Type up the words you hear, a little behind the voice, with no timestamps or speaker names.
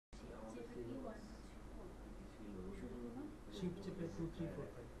Shift চেপে 2 3 4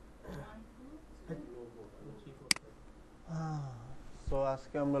 5 2 3 4 5 so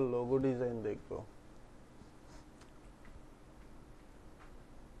আজকে আমরা লোগো ডিজাইন দেখব।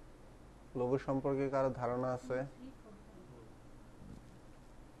 লোগো সম্পর্কে কারো ধারণা আছে?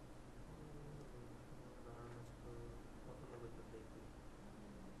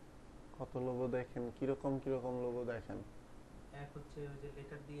 কত লোগো দেখেন? কিরকম কিরকম লোগো দেখেন? এক হচ্ছে ওই যে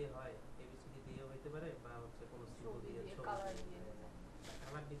লেটার দিয়ে হয়, এবিসিডি দিয়ে হইতে পারে, বা হচ্ছে কোনো সিম্বল দিয়ে, ছবি কালার দিয়ে, দিয়ে ডিজাইন,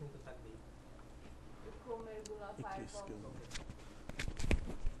 কালার ডিজাইন তো থাকবেই। ক্রোমের গুলা, ফায়ারফক্স।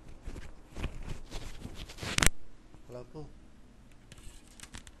 লাপু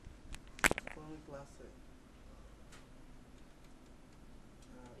কোন ক্লাসে?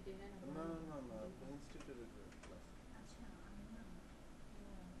 না না না, ইনস্টিটিউটের ক্লাস। আচ্ছা, আমি না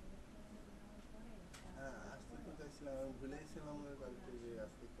হ্যাঁ, আসতে তো চাইছিলাম, আমি ভুলেছিলাম ওই বাড়িতে যে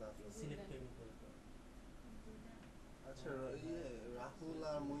আজকে ক্লাস আছে। Select chemical. আচ্ছা, রাহুল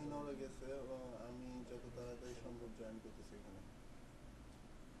আর মুইনরও গেছে, আমি যত তাড়াতাড়ি সম্ভব জয়েন করতেছি এখানে।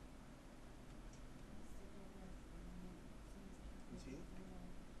 জি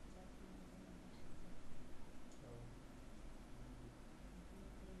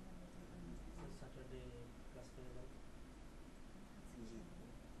স্যাটারডে ক্লাস করে যান। জি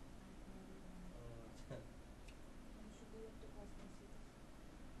আচ্ছা, শুধু একটা ক্লাস নিয়েছি।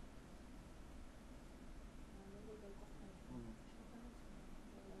 মঙ্গলবার কখন আসবো? সকালে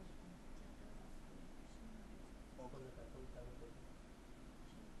চলে আসবো। কোনটা কোনটা আমাকে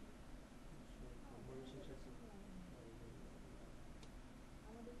ময়মনসিংহ আছে।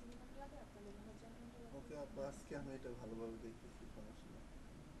 আমাদের 3 ঘন্টা লাগে, আপনাদের মনে হয় 4 ঘন্টা লাগে। ওকে আপু, আজকে আমি এটা ভালোভাবে দেখতেছি, সমস্যা নেই।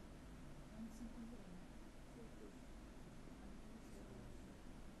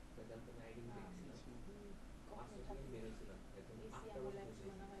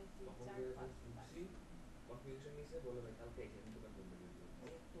 কনফিউশন নিছে বলে ভাই কালকে এখানে দোকান বন্ধ করে দিও।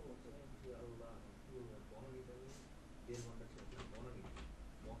 এত আল্লাহ বনানি টাইমে 1.5 ঘন্টা ছিল বনানি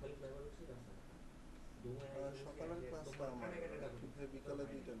মখালি ফ্লাইওভার হচ্ছে রাস্তা সকালের ক্লাসটা আমার, বিকালে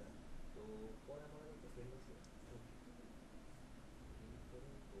দুইটা নেয়। তো পরে আমার একটা ফ্রেন্ড আছে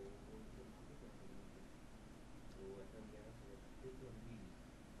তো একটা জ্ঞান আছে দেখলাম বিজি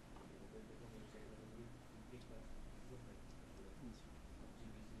দেখলাম ওয়েবসাইট ক্লাস জিবিসি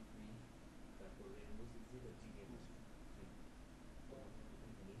ফ্রি, তারপর রেনবো সিক্সি বা জিএম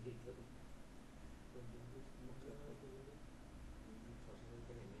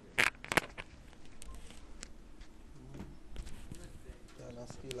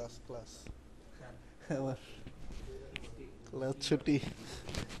আজকে লাস্ট ক্লাস স্যার আমার, ক্লাস ছুটি।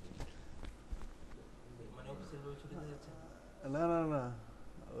 মানে অফিসের ভাবে ছুটিতে যাচ্ছেন? না না না,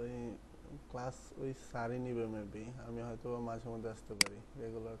 ওই ক্লাস ওই স্যারই নিবে মেবি, আমি হয়তো মাঝে মধ্যে আসতে পারি,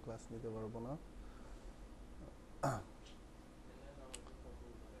 রেগুলার ক্লাস নিতে পারবো না।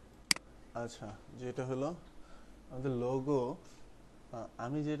 আচ্ছা, যেটা হলো আমাদের লোগো,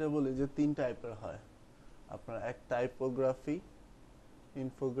 আমি যেটা বলি যে 3 টাইপের হয় আপনার, এক টাইপোগ্রাফি,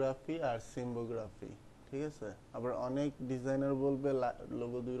 ইনফোগ্রাফি আর সিম্বোগ্রাফি, ঠিক আছে? আবার অনেক ডিজাইনার বলবে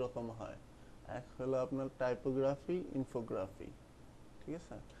লোগো 2 রকম হয়, এক হলো আপনার টাইপোগ্রাফি, ইনফোগ্রাফি, ঠিক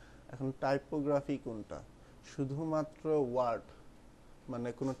আছে? এখন টাইপোগ্রাফি কোনটা? শুধুমাত্র ওয়ার্ড, মানে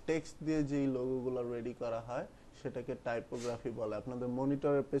কোনো টেক্সট দিয়ে যেই লোগোগুলো রেডি করা হয় সেটাকে টাইপোগ্রাফি বলে। আপনাদের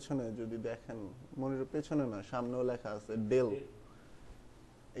মনিটরের পেছনে যদি দেখেন, মনিটরের পেছনে না, সামনেও লেখা আছে ডেল,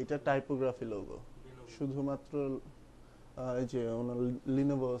 এটা টাইপোগ্রাফি লোগো। শুধুমাত্র এই যে ওনার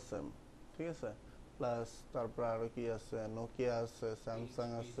লিনোভো সেম, ঠিক আছে? প্লাস তারপর আরো কি আছে, নোকিয়া আছে, স্যামসাং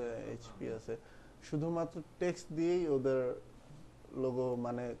আছে, এইচপি আছে, শুধুমাত্র টেক্সট দিয়েই ওদের লোগো,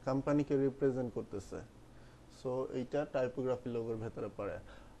 মানে কোম্পানিকে রিপ্রেজেন্ট করতেছে। সো এইটা টাইপোগ্রাফি লোগোর ভেতরে পড়ে।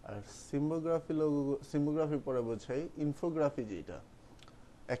 আর সিম্বোগ্রাফি লোগো, সিম্বোগ্রাফি পরে বোঝাই ইনফোগ্রাফি, যেটা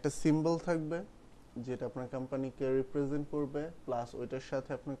একটা সিম্বল থাকবে যেটা আপনার কোম্পানিকে রিপ্রেজেন্ট করবে, প্লাস ওইটার সাথে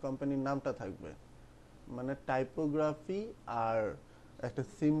আপনার কোম্পানির নামটা থাকবে। মানে টাইপোগ্রাফি আর একটা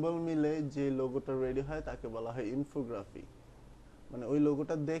সিম্বল মিলে যে লোগোটা রেডি হয় তাকে বলা হয় ইনফোগ্রাফি। মানে ওই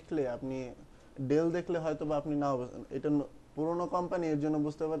লোগোটা দেখলে আপনি, ডেল দেখলে হয়তো বা আপনি নাও, এটা পুরোনো কোম্পানি, এর জন্য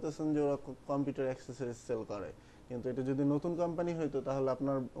বুঝতে পারতেছেন যে ওরা কম্পিউটার অ্যাক্সেসরিজ সেল করে, কিন্তু এটা যদি নতুন কোম্পানি হইতো তাহলে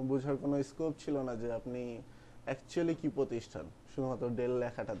আপনার বোঝার কোনো স্কোপ ছিল না যে আপনি অ্যাকচুয়ালি কি প্রতিষ্ঠান, শুধুমাত্র ডেল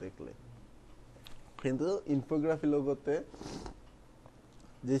লেখাটা দেখলে। কিন্তু ইনফোগ্রাফি লোগোতে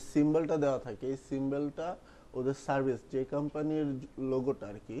যে সিম্বলটা দেওয়া থাকে, এই সিম্বলটা ওদের সার্ভিস, যে কোম্পানির লোগোটা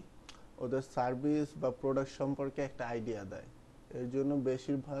আর কি, ওদের সার্ভিস বা প্রোডাক্ট সম্পর্কে একটা আইডিয়া দেয়। এর জন্য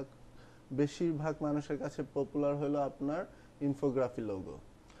বেশিরভাগ মানুষের কাছে পপুলার হলো আপনার ইনফোগ্রাফি লোগো।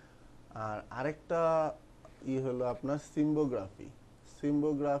 আর আরেকটা হলো আপনার সিম্বোগ্রাফি।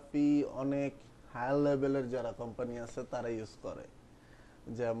 সিম্বোগ্রাফি অনেক হায়ার লেভেলের যারা কোম্পানি আছে তারা ইউজ করে,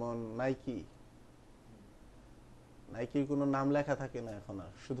 যেমন নাইকি। নাইকির কোনো নাম লেখা থাকে না এখন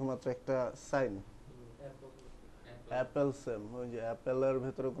আর, শুধুমাত্র একটা সাইন। অ্যাপেল সেম, ওই যে অ্যাপেলের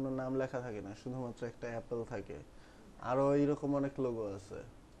ভেতরে কোনো নাম লেখা থাকে না, শুধুমাত্র একটা অ্যাপেল থাকে। আরো এইরকম অনেক লোগো আছে।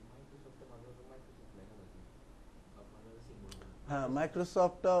 হ্যাঁ,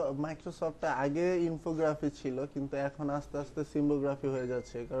 মাইক্রোসফটটা আগে ইনফোগ্রাফি ছিল, কিন্তু এখন আস্তে আস্তে সিম্বোগ্রাফি হয়ে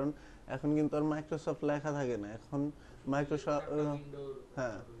যাচ্ছে, কারণ এখন কিন্তু আর মাইক্রোসফট লেখা থাকে না। এখন মাইক্রোসফট,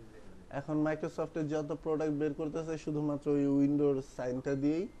 হ্যাঁ, এখন মাইক্রোসফটের যত প্রোডাক্ট বের করতেছে শুধুমাত্র ওই উইন্ডোর সাইনটা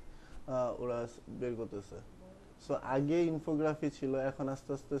দিয়েই ওরা বের করতেছে। সো আগে ইনফোগ্রাফি ছিল, এখন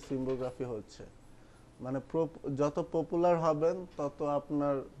আস্তে আস্তে সিম্বোগ্রাফি হচ্ছে। মানে যত পপুলার হবেন তত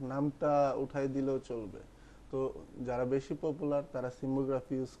আপনার নামটা উঠাই দিলেও চলবে। তো যারা বেশি পপুলার তারা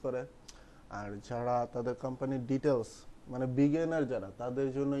সিম্বোগ্রাফি ইউজ করে, আর যারা তাদের কোম্পানির ডিটেলস মানে বিগিনার যারা, তাদের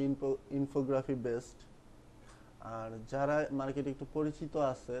জন্য ইনফোগ্রাফি বেস্ট। আর যারা মার্কেটে একটু পরিচিত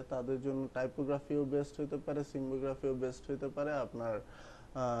আছে তাদের জন্য টাইপোগ্রাফিও বেস্ট হতে পারে, সিম্বোগ্রাফিও বেস্ট হতে পারে, আপনার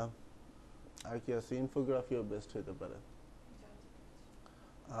আর কি আছে, ইনফোগ্রাফিও বেস্ট হতে পারে।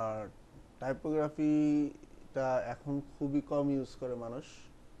 আর টাইপোগ্রাফিটা এখন খুবই কম ইউজ করে মানুষ।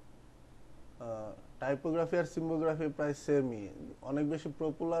 টাইপোগ্রাফি আর সিম্বোগ্রাফি প্রায় সেমই, অনেক বেশি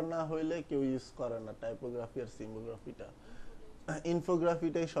পপুলার না হইলে কেউ ইউজ করে না টাইপোগ্রাফি আর সিম্বোগ্রাফিটা।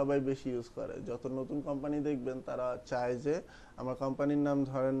 ইনফোগ্রাফিটাই সবাই বেশি ইউজ করে। যত নতুন কোম্পানি দেখবেন তারা চায় যে আমার কোম্পানির নাম,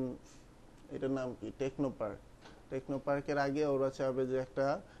 ধরেন এটার নাম কি, টেকনোপার্ক। টেকনোপার্কের আগে ওরা চাবে যে একটা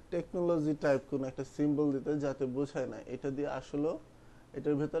টেকনোলজি টাইপ কোন একটা সিম্বল দিতে, যাতে বোঝায় না এটা দিয়ে আসলে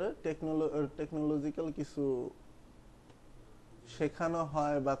এটার ভেতরে টেকনোলজিক্যাল কিছু শেখানো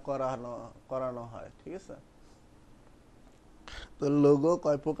হয় বা করানো হয়। ঠিক আছে, তো লোগো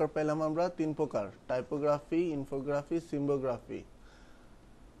কয় প্রকার পেলাম আমরা? 3 প্রকার: টাইপোগ্রাফি, ইনফোগ্রাফি, সিম্বোগ্রাফি।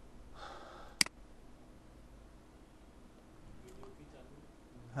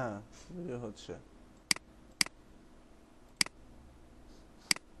 হ্যাঁ, ভিডিও হচ্ছে।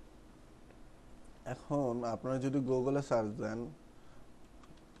 এখন আপনারা যদি গুগলে সার্চ দেন,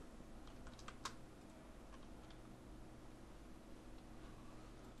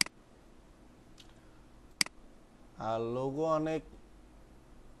 আর লোগো অনেক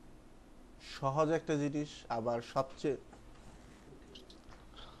সহজ একটা জিনিস, আবার সবচেয়ে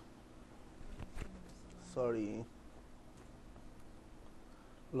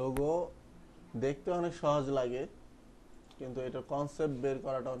লোগো দেখতে অনেক সহজ লাগে, কিন্তু এটার কনসেপ্ট বের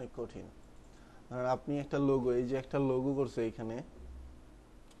করাটা অনেক কঠিন। আর আপনি একটা লোগো, এই যে একটা লোগো করছে এখানে,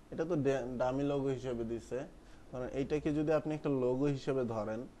 এটা তো ডামি লোগো হিসেবে দিছে, কারণ এইটাকে যদি আপনি একটা লোগো হিসেবে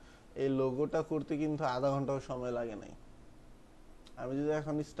ধরেন, এই লোগোটা করতে কিন্তু আধা ঘন্টাও সময় লাগে নাই। আমি যদি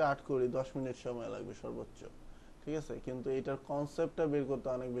এখন স্টার্ট করি 10 মিনিট সময় লাগবে সর্বোচ্চ। ঠিক আছে, কিন্তু এটার কনসেপ্টটা বের করতে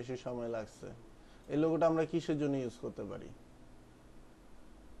অনেক বেশি সময় লাগছে। এই লোগোটা আমরা কিসের জন্য ইউজ করতে পারি?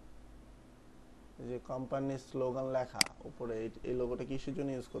 এই যে কোম্পানির স্লোগান লেখা উপরে, এই লোগোটা কিসের জন্য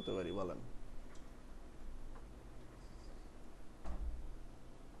ইউজ করতে পারি বলেন?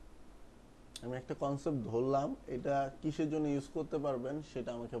 আমি একটা কনসেপ্ট ধরলাম, এটা কিসের জন্য ইউজ করতে পারবেন সেটা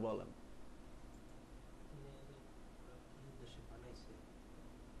আমাকে বলেন।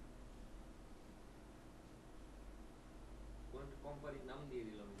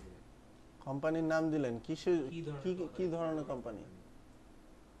 কোম্পানির নাম দিলেন, কিসের, কি ধরনের কোম্পানি?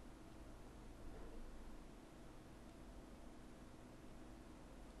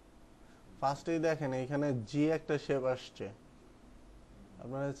 ফার্স্টেই দেখেন এখানে জি একটা শেপ আসছে।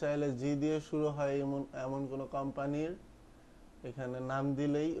 আপনারা চাইলে জি দিয়ে শুরু হয় এমন কোন কোম্পানির এখানে নাম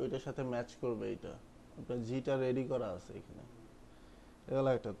দিলেই ওইটার সাথে ম্যাচ করবে। এটা আপনার জিটা রেডি করা আছে এখানে। এগুলো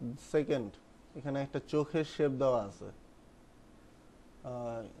একটা। সেকেন্ড, এখানে একটা চোখের শেপ দেওয়া আছে,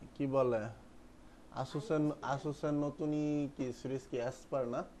 কি বলে, আসুসের নতুনই কি সিরিজ, কি অ্যাসপার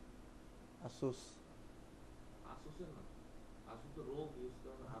না? আসুস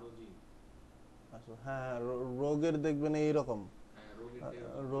হ্যাঁ, রোগের দেখবেন এইরকম,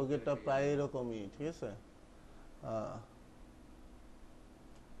 রোগেরটা প্রায় এরকমই। ঠিক আছে,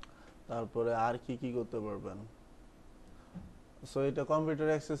 তারপরে আর কি কি করতে পারবেন? সো এটা কম্পিউটার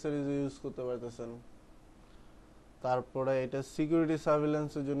অ্যাক্সেসরিজ ইউজ করতে পারতেছেন। তারপরে এটা সিকিউরিটি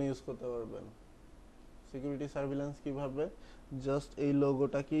সার্ভিলেন্সের জন্য ইউজ করতে পারবেন। সিকিউরিটি সার্ভিলেন্স কিভাবে? জাস্ট এই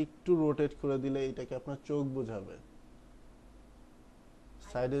লোগোটাকে একটু রোটেট করে দিলে এটাকে আপনার চোখ বোঝাবে।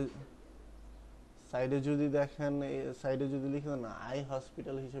 সাইডে যদি দেখেন, সাইডে যদি লিখে দেন আই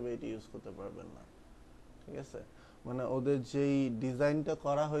হসপিটাল হিসেবে এটা ইউজ করতে পারবেন না। ঠিক আছে, মানে ওদের যেই ডিজাইনটা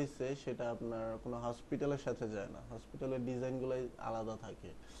করা হয়েছে সেটা আপনার কোনো হসপিটালের সাথে যায় না। হসপিটালের ডিজাইনগুলো আলাদা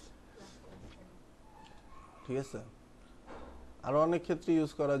থাকে। ঠিক আছে, আরো অনেক ক্ষেত্রে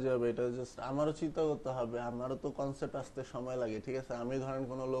ইউজ করা যাবে। এটা জাস্ট আমারও চিন্তা করতে হবে, আমারও তো কনসেপ্ট আসতে সময় লাগে, ঠিক আছে? আমি ধরেন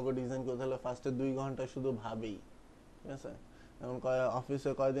কোনো লোগো ডিজাইন করতে হলে ফার্স্টে 2 ঘন্টা শুধু ভাবি, ঠিক আছে? এখন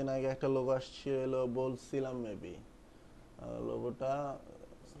অফিসে কয়দিন আগে একটা লোগো আসছিল, বলছিলাম মেবি লোগোটা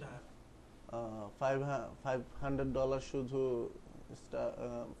স্টার $500 শুধু,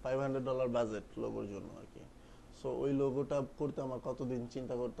 $500 বাজেট লোগোর জন্য আর কি। সো ওই লোগোটা করতে আমার কতদিন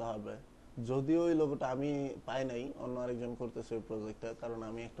চিন্তা করতে হবে, যদিও ওই লোগোটা আমি পাই নাই, অন্য আরেকজন করতেছে ওই প্রজেক্টটা, কারণ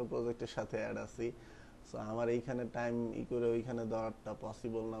আমি একটা প্রজেক্টের সাথে অ্যাড আছি। সো আমার এইখানে টাইম করে ওইখানে দেওয়াটা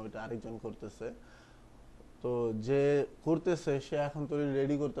পসিবল না, ওইটা আরেকজন করতেছে। তো যে করতেছে সে এখন তো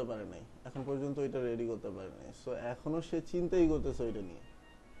রেডি করতে পারে নাই, এখন পর্যন্ত ওইটা রেডি করতে পারে নাই। সো এখনো সে চিন্তাই করতেছে ওইটা নিয়ে।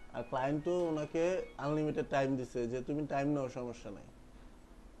 আর ক্লায়েন্টও ওনাকে আনলিমিটেড টাইম দিছে যে তুমি টাইম নাও, সমস্যা নাই।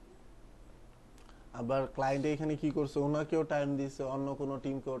 আবার ক্লায়েন্ট এখানে কি করছে, ওনাকেও টাইম দিছে, অন্য কোনো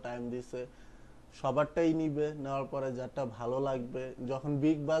টিমকেও টাইম দিছে, সবারটাই নিবে, নেওয়ার পরে যারটা ভালো লাগবে। যখন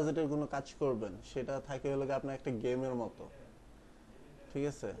বিগ বাজেটের কোনো কাজ করবেন সেটা থাকে হলো আপনার একটা গেমের মতো, ঠিক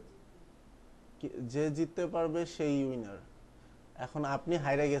আছে? যে জিততে পারবে সেই উইনার। এখন আপনি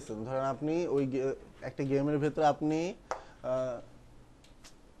হাইরে গেছেন, ধরেন আপনি ওই একটা গেমের ভেতরে আপনি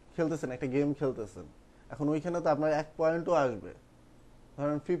খেলতেছেন, একটা গেম খেলতেছেন, এখন ওইখানে তো আপনার 1 পয়েন্টও আসবে,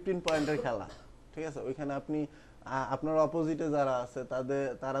 ধরেন 15 পয়েন্টের খেলা, ঠিক আছে? ওইখানে আপনি আপনার অপোজিটে যারা আছে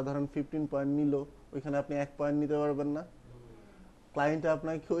তারা ধরেন 15 পয়েন্ট নিল, ওইখানে আপনি 1 পয়েন্ট নিতে পারবেন না। ক্লায়েন্ট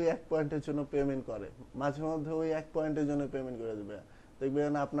আপনাকে ওই 1 পয়েন্টের জন্য পেমেন্ট করে, মাঝে মধ্যে ওই 1 পয়েন্টের জন্য পেমেন্ট করে দেবে।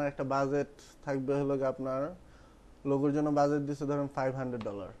 দেখবেন আপনার একটা বাজেট থাকবে হলো আপনার লোগোর জন্য বাজেট দিচ্ছে ধরেন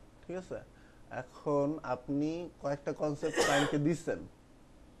 $500, ঠিক আছে? এখন আপনি কয়েকটা কনসেপ্ট ক্লায়েন্টকে দিচ্ছেন,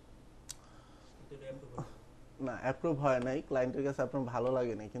 না অ্যাপ্রুভ হয় নাই, ক্লায়েন্টের কাছে আপনার ভালো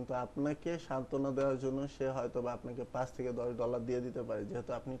লাগে না, কিন্তু আপনাকে সান্ত্বনা দেওয়ার জন্য সে হয়তো বা আপনাকে $5 থেকে $10 দিয়ে দিতে পারে,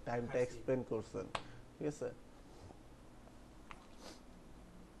 যেহেতু আপনি টাইমটা এক্সপ্লেন করছেন, ঠিক আছে?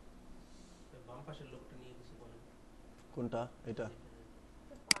 বাম পাশের লোকটা নিয়ে কিছু বলেন। কোনটা? এটা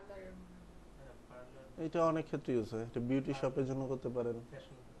পার্লারের মনে হয়। পার্লার, এটা অনেক ক্ষেত্রে ইউজ হয়, এটা বিউটি শপের জন্য করতে পারেন,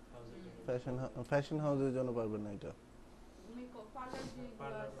 ফ্যাশন হাউসের জন্য। ফ্যাশন হাউসের জন্য পারবেন না এটা। মেকআপ পার্লার যেগুলো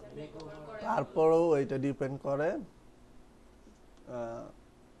পার্লার, আছে মেকওভার মেকওভার করে তারপরেও এটা ডিপেন্ড করে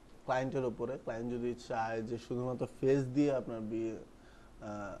ক্লায়েন্টের উপরে। ক্লায়েন্ট যদি চায় যে শুধুমাত্র ফেস দিয়ে আপনার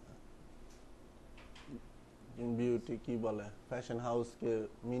বিউটি কি বলে ফ্যাশন হাউসকে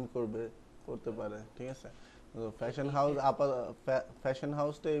মিন করতে পারে, ঠিক আছে? ফ্যাশন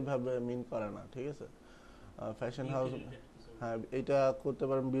হাউসটা এইভাবে মিন করে না, ঠিক আছে? ফ্যাশন হাউস, হ্যাঁ এটা করতে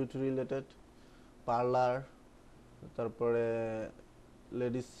পারেন বিউটি রিলেটেড, পার্লার, তারপরে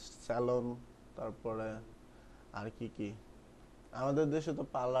লেডিস স্যালন, তারপরে আর কি কি আমাদের দেশে তো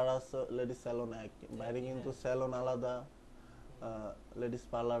পার্লার আছে, লেডিস স্যালন এক, বাইরে কিন্তু স্যালন আলাদা, লেডিস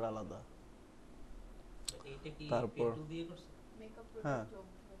পার্লার আলাদা। এইটা কি তারপর পেট্রোল দিয়ে করছে? মেকআপ হ্যাঁ।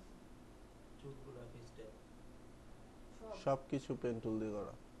 প্রোডাক্ট চুলগুলো ফেসটা সবকিছু পেন টুল দিয়ে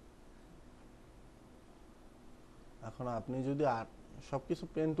করা। এখন আপনি যদি সবকিছু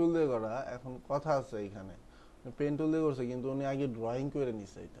পেন টুল দিয়ে করা, এখন কথা আছে এখানে, পেন টুল দিয়ে করছে কিন্তু উনি আগে ড্রয়িং করে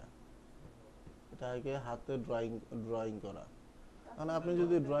নিছে, এটা আগে হাতে ড্রয়িং করা। এখন আপনি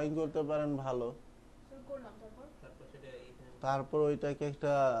যদি ড্রয়িং করতে পারেন ভালো, করলাম তারপর তারপর সেটা এখানে তারপর ওইটাকে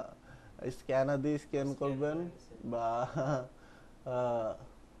একটা স্ক্যানার দিয়ে স্ক্যান করবেন, বা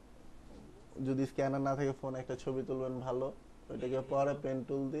যদি স্ক্যানার না থাকে ফোনে একটা ছবি তুলবেন ভালো, ওইটাকে পরে পেন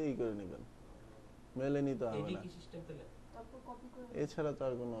টুল দিয়ে করে নেবেন, মেলে নিতে হবে এডি না। কি সিস্টেম তাহলে? তারপর কপি করে এছাড়া তো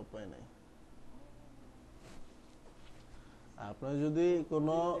আর কোনো উপায় নাই। আপনার যদি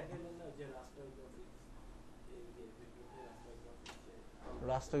কোনো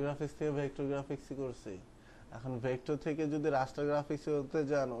রাস্টার গ্রাফিক্স থেকে ভেক্টর গ্রাফিক্সই করছি, এখন ভেক্টর থেকে যদি রাস্টার গ্রাফিক্স হতে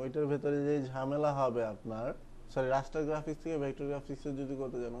যান, ওইটার ভেতরে যে ঝামেলা হবে আপনার, সরি রাস্টার গ্রাফিক্স থেকে ভেক্টর গ্রাফিক্স যদি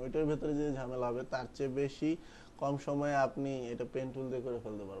করতে যান, ওইটার ভেতরে যে ঝামেলা হবে তার চেয়ে বেশি কম সময়ে আপনি এটা পেন টুল দিয়ে করে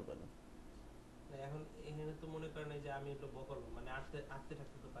ফেলতে পারবেন। না, এখন এখানে তো মনে করেন এই যে আমি একটু বকল মানে আঁকতে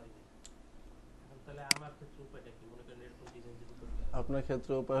থাকতে তো পারি না। এখন তাহলে আমার ক্ষেত্রে উপায়টা কি? মনে করেন এরকম ডিজাইন যদি করতে হয়, আপনার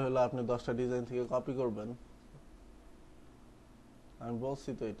ক্ষেত্রে উপায় হলো আপনি 10টা ডিজাইন থেকে কপি করবেন। আমি বলছি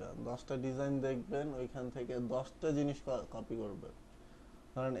তো, এটা 10টা ডিজাইন দেখবেন, ওইখান থেকে 10টা জিনিস কপি করবেন।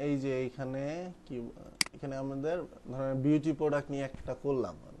 ধরেন এই যে এখানে আমাদের ধরেন বিউটি প্রোডাক্ট নিয়ে একটা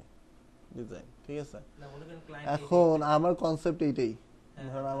করলাম আমি ডিজাইন, ঠিক আছে? না মনে করেন ক্লায়েন্ট এখন আমার কনসেপ্ট এইটাই,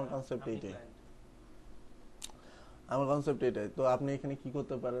 ধরেন আমার কনসেপ্ট এইটাই, তো আপনি এখানে কি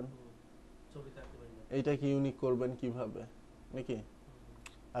করতে পারেন, ছবি আঁকতে পারি না। এইটাকে ইউনিক করবেন কিভাবে নাকি?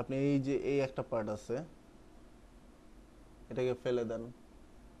 আপনি এই যে এই একটা পার্ট আছে, এটাকে ফেলে দেন,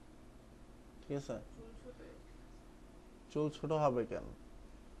 ঠিক আছে? চুল ছোট হবে কেন?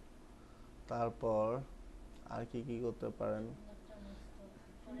 তারপর আর কি কি করতে পারেন?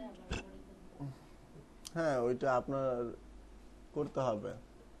 করে আবার পরে করতে হবে। হ্যাঁ ওইটা আপনার করতে হবে।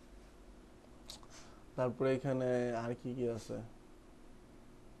 তারপরে এখানে আর কি কি আছে?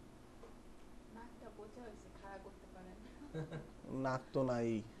 নাকটা বোঝা হয়েছে, খাড়া করতে পারেন। নাক তো নাই।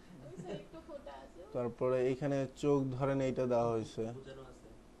 ওই side একটু ফোঁটা আছে। তারপরে এখানে চোখ ধরেন এইটা দেওয়া হয়েছে, বোঝানো আছে।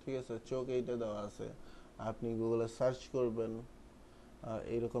 ঠিক আছে, চোখ এইটা দেওয়া আছে। আপনি গুগলে সার্চ করবেন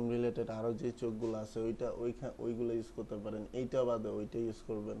এইরকম রিলেটেড আরো যে চোখগুলো আছে ওইগুলো ইউজ করতে পারেন। এইটা বাদে ওইটা ইউজ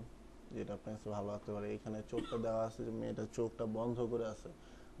করবেন যেটা আপনার কাছে ভালো লাগতে পারে। এখানে চোখটা দেওয়া আছে যে মেয়েটা চোখটা বন্ধ করে আছে,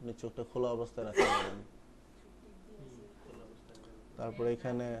 আপনি চোখটা খোলা অবস্থায় রাখতে পারেন। খোলা অবস্থায় রাখবেন। তারপরে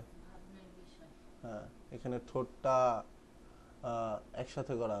এখানে ভাবনার বিষয়। হ্যাঁ এখানে ঠোঁটটা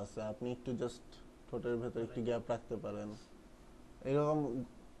একসাথে করা আছে, আপনি একটু জাস্ট ঠোঁটের ভেতর একটু গ্যাপ রাখতে পারেন। এরকম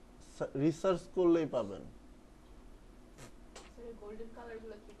রিসার্চ করলেই পাবেন। স্যার গোল্ডেন কালার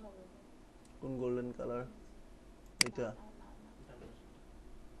গুলো কিভাবে? কোন গোল্ডেন কালার? এটা না,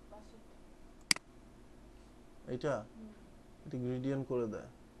 পাশেরটা। এটা এটা গ্রেডিয়েন্ট করে দেয়।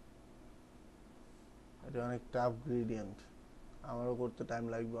 এটা অনেক টাফ গ্রেডিয়েন্ট, আমারও করতে টাইম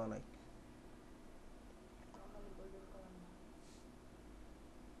লাগবে অনেক। নরমালি গোল্ডেন কালার না।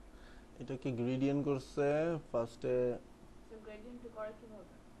 এটাকে গ্রেডিয়েন্ট করছে ফার্স্টে, স্যার গ্রেডিয়েন্ট করে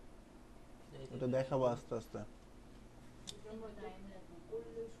কিভাবে? এই যে এটা দেখাবো আস্তে আস্তে। এটার মধ্যে টাইম লাগবে।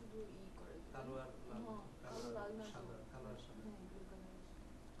 করলে শুধু করে। কালো আর লাল, হ্যাঁ, কালো কালো লাল আর না তো। সাদা, কালো আর সাদা। হ্যাঁ, blue color আছে।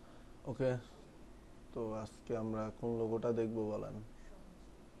 ওকে, তো আজকে আমরা কোন লোগোটা দেখবো বলেন?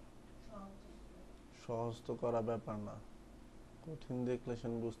 সহজ। সহজ তো করা ব্যাপার না, কঠিন দেখলে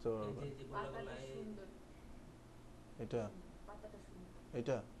সেন বুঝতে এই পারবেন। যে গোলা পাতাটা গোলা সুন্দর। এটা পাতাটা সুন্দর।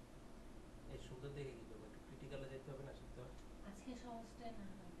 এটা এই সুন্দর দেখে কি করবো? একটু ক্রিটিক্যালে যেতে হবে না শিখতে হবে? আজকে সহজটাই না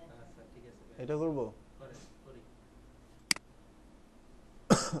হয় দেখা আচ্ছা যাবে। ঠিক আছে ভাই। এটা করব। করেন, করি।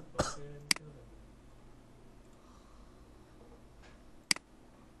 কপি নিতে হবে?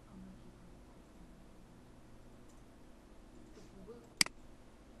 আমরা কি করব? গুগল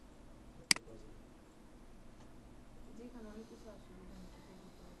করতে পারবো। যেখানে অনেক কিছু আসে ওখানে থেকে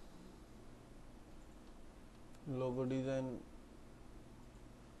দিতে হবে। লোগো ডিজাইন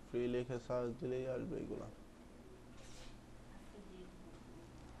ফ্রি লিখে সার্চ দিলেই আসবে এগুলা। আজকে দেখব।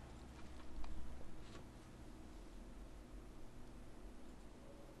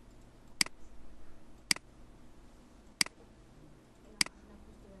 না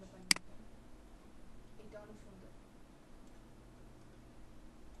বুঝতে গেলে পারি না। এটা অনেক সুন্দর।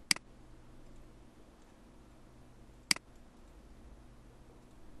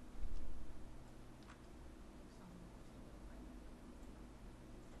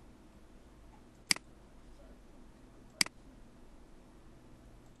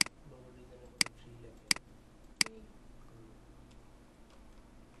 লোগো ডিজাইনের কোনো ফ্রি লেখে। এই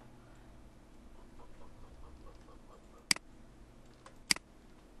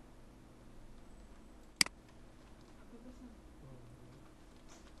আপনি বুঝছেন?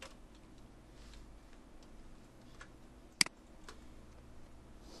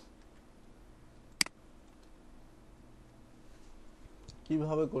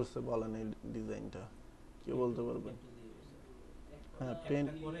 কিভাবে করছে বলেন এই ডিজাইনটা, কি বলতে পারবেন? পেন্টুল দিয়ে করছে। হ্যাঁ একটা পেন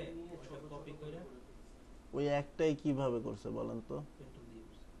করে ওটা কপি করে ওই একটাই কিভাবে করছে বলেন তো? পেন্টুল দিয়ে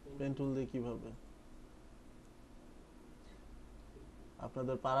করছে। পেন টুল দিয়ে কিভাবে?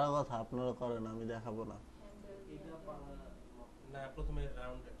 আপনাদের পারার কথা আপনারা করেন, আমি দেখাবো না। হ্যান্ডেল না প্রথমে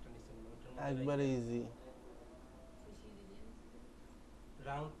রাউন্ড একটা নিছেন ওটার মধ্যে একবারে ইজি। বেশি ডিজাইন।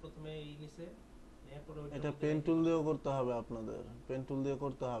 রাউন্ড প্রথমে এই নিছে এরপর ওইটার এটা মধ্যে পেন রেখে টুল দিছে। দিয়েও করতে হবে আপনাদের, পেন টুল দিয়ে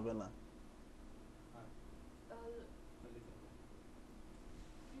করতে হবে না। হ্যাঁ, তাহলে তাহলে করবো।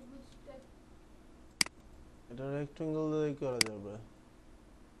 ত্রিভুজ টাইপ এটা রেক্টেঙ্গেল দিয়ে করা যাবে।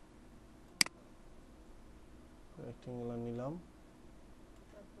 রেক্টেঙ্গেল নিলাম,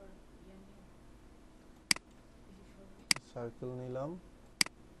 তারপর ইয়ানি বেশি সরু। সার্কেল নিলাম,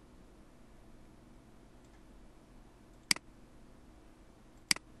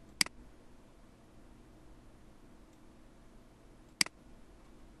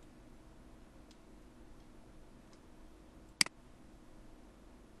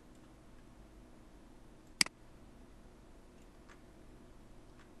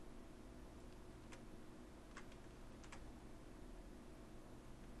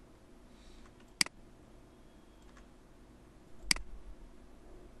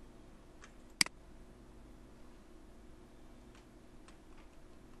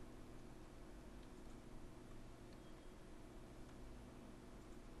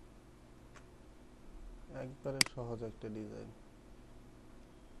 একবারে সহজ একটা ডিজাইন।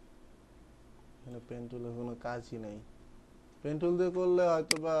 এখানে পেন টুলের কোনো কাজই নেই। পেন টুল দিয়ে করলে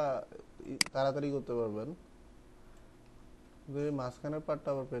হয়তো বা তাড়াতাড়ি করতে পারবেন, যে মাঝখানের পার্টটা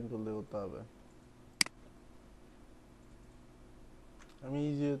আবার পেন টুল দিয়ে করতে হবে। আমি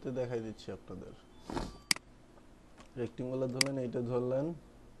ইজিতে দেখাই দিচ্ছি আপনাদের। রেক্টেঙ্গুলার ধরলেন, এইটা ধরলেন,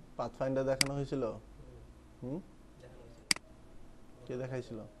 পাথফাইন্ডার দেখানো হয়েছিল। হুম, দেখানো হয়েছে। কে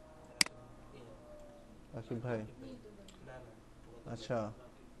দেখাইছিল? আকিব ভাই। না না আচ্ছা,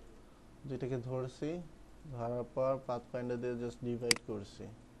 দুইটাকে ধরছি, ধরার পর পাথফাইন্ডার দিয়ে জাস্ট ডিভাইড করছি।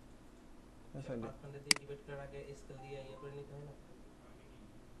 আচ্ছা, পাথফাইন্ডার দিয়ে ডিভাইড করার আগে স্কেল দিয়ে ইয়ে করে নিতে হয় না?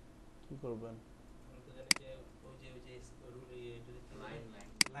 কি করবেন? আমরা তো জানি যে রুল যদি লাইন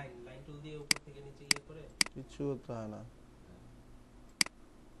লাইন টুল দিয়ে উপর থেকে নিচে ইয়ে করে কিছু করতে হয় না।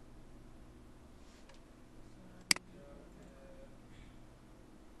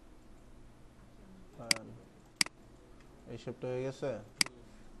 এই শেপটা হয়ে গেছে।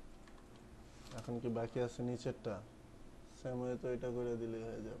 এখন কি বাকি আছে নিচেরটা? সেম ওয়ে তো এটা করে দিলেই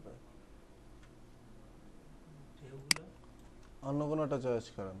হয়ে যাবে। ঢেউগুলো অন্য কোনোটা চয়েস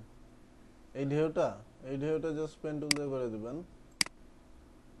করেন। এই ঢেউটা জাস্ট পেন টুল দিয়ে করে দিবেন।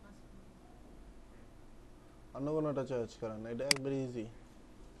 অন্য কোনোটা চয়েস করেন, এটা একবারে ইজি।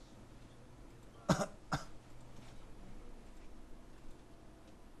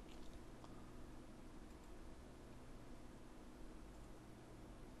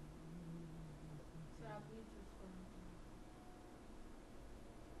 স্যার আপনি চুজ করুন।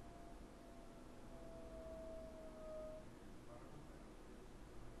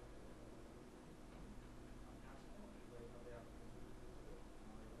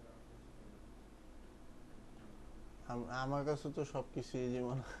 আমার কাছে তো সবকিছু ইজি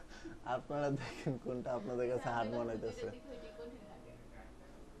মনে হয়। আপনারা দেখেন কোনটা আপনাদের কাছে হার্ড মনে হইতেছে।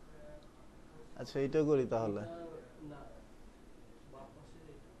 আচ্ছা, এটা করি তাহলে। না বাপাসের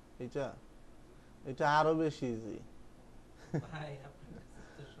এটা এটা আরো বেশি ইজি। ভাই আপনার কাছে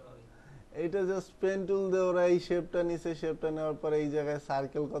তো সবই এইটা জাস্ট পেন টুল দিয়ে ওরা এই শেপটা নিছে, শেপটা নেওয়ার পরে এই জায়গায়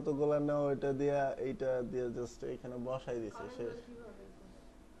সার্কেল কতগুলো নেওয়া ওইটা দিয়া এইটা দিয়ে জাস্ট এখানে বসাই দিছে শেষ। কিভাবে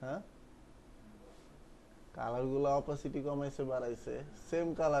হ্যাঁ, কালার গুলো অপাসিটি কমাইছে বাড়াইছে, সেম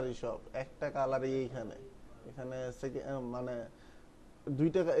কালারই সব, একটা কালারই এইখানে। এখানে মানে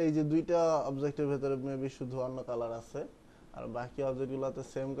এই যে দুইটা অবজেক্টের ভেতরে মেবি শুধু অন্য কালার আছে, আর বাকি অবজেক্ট গুলোতে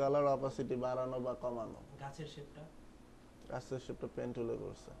সেম কালার, অপাসিটি বাড়ানো বা কমানো। গাছের শেপটা আস্তে শেপটা পেন টুলে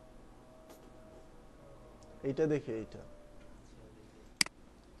করছে। এইটা দেখে এইটা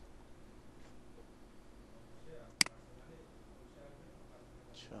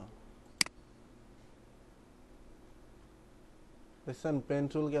আচ্ছা দেখছেন পেন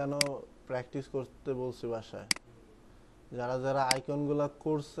টুল কেন প্র্যাকটিস করতে বলছি বাসায়? যারা যারা আইকন গুলা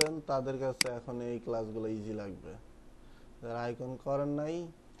করছেন তাদের কাছে এখন এই ক্লাসগুলো ইজি লাগবে। যারা আইকন করেন নাই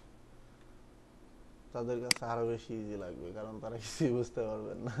তাদের কাছে আরো বেশি ইজি লাগবে, কারণ তারা কিছুই বুঝতে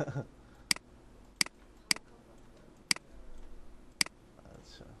পারবেন না।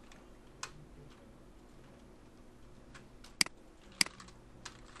 আচ্ছা,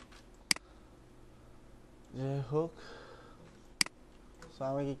 যাই হোক, so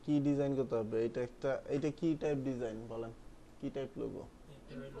আমাকে কি ডিজাইন করতে হবে? এটা কি টাইপ ডিজাইন বলেন, কি টাইপ লোগো?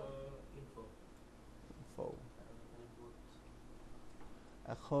 এটা হলো ইনফো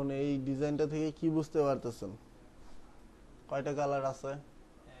এখন এই ডিজাইনটা থেকে কি বুঝতে পারতেছেন? কয়টা কালার আছে?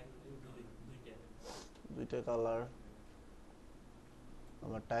 দুইটা কালার।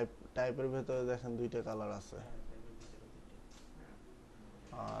 আমার টাইপের ভেতরে দেখেন দুইটা কালার আছে।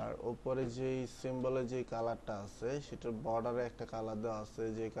 আর উপরে যে সিম্বলে যে কালারটা আছে সেটার বর্ডারে একটা কালার দেওয়া আছে,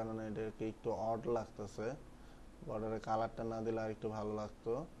 যে কারণে এটাকে একটু অড লাগতেছে। বর্ডারে কালারটা না দিলে আর একটু ভালো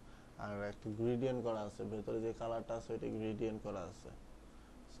লাগতো। আর একটা গ্রেডিয়েন্ট করা আছে, ভেতরে যে কালারটা আছে ওইটা গ্রেডিয়েন্ট করা আছে।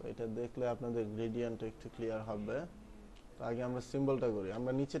 সো এটা দেখলে আপনাদের গ্রেডিয়েন্টটা একটু ক্লিয়ার হবে। তো আগে আমরা সিম্বলটা করি,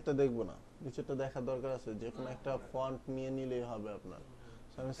 আমরা নিচেরটা দেখবো না, নিচেরটা দেখার দরকার আছে, যে কোনো একটা ফন্ট নিয়ে নিলেই হবে আপনার।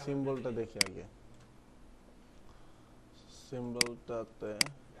 সো আমি সিম্বলটা দেখি আগে। সিম্বলটাতে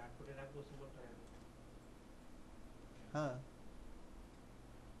হ্যাঁ,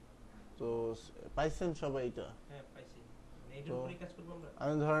 তো পাইছেন সবাই এটা? হ্যাঁ পাইছি। এইটার উপরেই কাজ করব আমরা।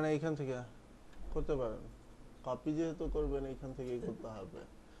 আমি ধরেন এইখান থেকে করতে পারেন, কপি যেহেতু করবেন এইখান থেকেই করতে হবে।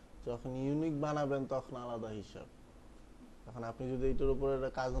 যখন ইউনিক বানাবেন তখন আলাদা হিসাব। এখন আপনি যদি এইটার উপরে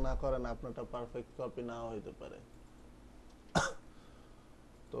কাজ না করেন আপনারটা পারফেক্ট কপি নাও হইতে পারে।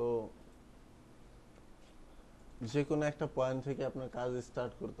 তো যে কোনো একটা পয়েন্ট থেকে আপনার কাজ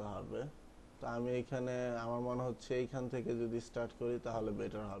স্টার্ট করতে হবে। তো আমি এখানে আমার মনে হচ্ছে এইখান থেকে যদি স্টার্ট করি তাহলে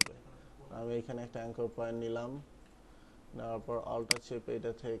বেটার হবে। আমি এখানে একটা অ্যাঙ্কর পয়েন্ট নিলাম, নেওয়ার পর অল্টার চেপে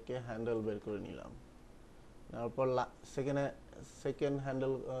এটা থেকে হ্যান্ডেল বের করে নিলাম। নেওয়ার পর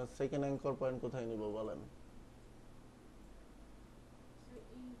সেকেন্ড অ্যাঙ্কর পয়েন্ট কোথায় নিব বলেন? স্যার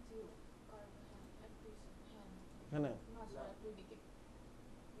এই যে কার্ভ হ্যান্ড এখানে? না স্যার আপনি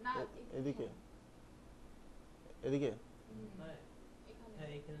এদিকে এদিকে হ্যাঁ এখানে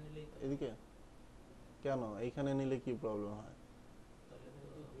হ্যাঁ এখানে নিলেই তো এদিকে কেন এইখানে নিলে কি প্রবলেম হয় তাহলে তো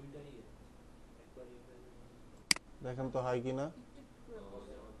দুইটাই একবারই হয়ে যাবে। দেখেন তো হয় কিনা একটু একটু করে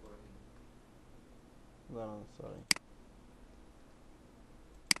বসে। আমার পরে দাঁড়ান সরি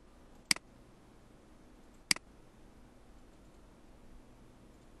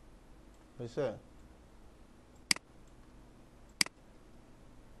হয়েছে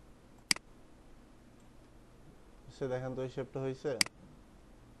দেখেন তো এই শেপটা হয়েছে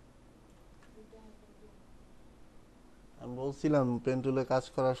দুইটা handle দিয়ে। আমি বলছিলাম পেন টুলে কাজ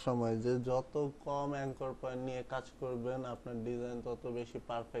করার সময় যে যত কম অ্যাঙ্কর পয়েন্ট নিয়ে কাজ করবেন আপনার ডিজাইন তত বেশি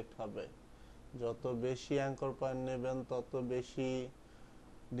পারফেক্ট হবে যত বেশি অ্যাঙ্কর পয়েন্ট নেবেন তত বেশি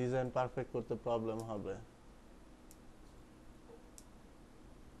ডিজাইন পারফেক্ট করতে প্রবলেম হবে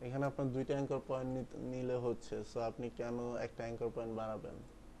এখানে আপনার দুইটা অ্যাঙ্কর পয়েন্ট নিলে হচ্ছে সো আপনি কেন একটা অ্যাঙ্কর পয়েন্ট বাড়াবেন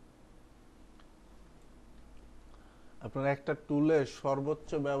আপনার একটা টুলের সর্বোচ্চ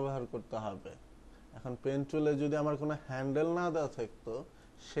ব্যবহার করতে হবে এখন পেন টুলে যদি আমার কোনো হ্যান্ডেল না দেওয়া থাকতো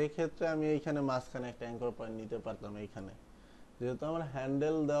সেই ক্ষেত্রে আমি এইখানে মাঝখানে একটা অ্যাঙ্কর পয়েন্ট নিতে পারতাম এইখানে যেহেতু আমার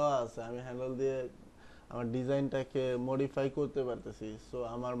হ্যান্ডেল দেওয়া আছে আমি হ্যান্ডেল দিয়ে আমার ডিজাইনটাকে মডিফাই করতে পারতেছি সো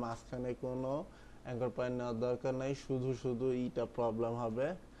আমার মাঝখানে কোনো অ্যাঙ্কর পয়েন্ট নেওয়ার দরকার নাই শুধু শুধু এইটা প্রবলেম হবে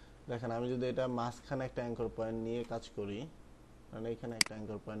দেখেন আমি যদি এটা মাঝখানে একটা অ্যাঙ্কর পয়েন্ট নিয়ে কাজ করি মানে এখানে একটা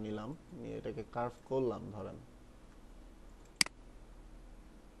অ্যাঙ্কর পয়েন্ট নিলাম নিয়ে এটাকে কার্ভ করলাম ধরেন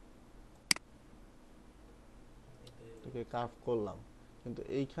এটাকে কার্ভ করলাম কিন্তু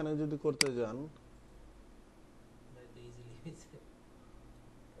এইখানে যদি করতে যান ইজিলি হয়েছে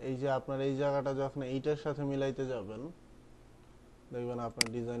এই যে আপনার এই জায়গাটা যখন এইটার সাথে মিলাইতে যাবেন দেখবেন আপনার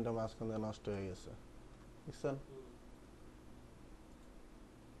ডিজাইনটা মাঝখান দিয়ে নষ্ট হয়ে গেছে বুঝছেন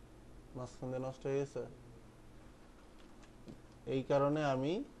মাঝখান দিয়ে নষ্ট হয়ে গেছে এই কারণে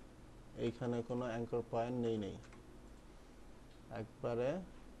আমি এইখানে কোনো অ্যাঙ্কর পয়েন্ট নেই একবারে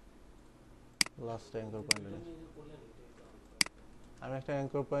লাস্ট অ্যাঙ্কর পয়েন্ট নেই আমি একটা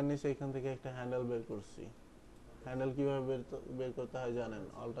অ্যাঙ্কর পয়েন্ট নিয়েছি এখান থেকে একটা হ্যান্ডেল বের করছি হ্যান্ডেল কিভাবে বের করতে হয় জানেন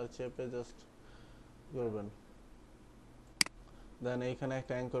অল্টার চেপে জাস্ট করবেন দেন এইখানে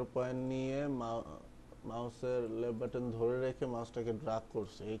একটা অ্যাঙ্কর পয়েন্ট নিয়ে মাউসের লেফট বাটন ধরে রেখে মাউসটাকে ড্র্যাগ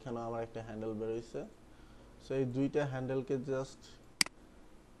করছে এইখানে আমার একটা হ্যান্ডেল বের হইছে সো এই দুইটা হ্যান্ডেলকে জাস্ট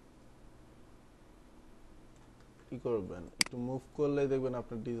কি করবেন একটু মুভ করলেই দেখবেন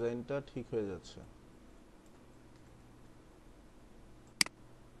আপনার ডিজাইনটা ঠিক হয়ে যাচ্ছে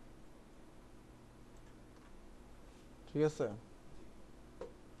ঠিক আছে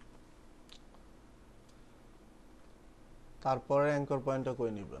তারপরে অ্যাঙ্কর পয়েন্টটা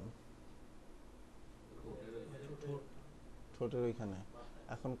কই নেবেন ঠোঁটের ওইখানে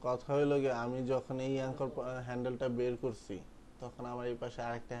এখন কথা হইলো গিয়ে আমি যখন এই অ্যাঙ্কর হ্যান্ডেলটা বের করছি তখন আমার এই পাশে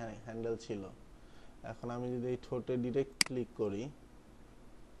আরেকটা হ্যান্ডেল ছিল এখন আমি যদি এই ঠোঁটে ডিরেক্ট ক্লিক করি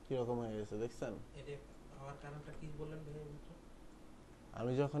কি রকম হয়ে গেছে দেখছেন এটা হওয়ার কারণটা কি বললেন ভাই মিত্র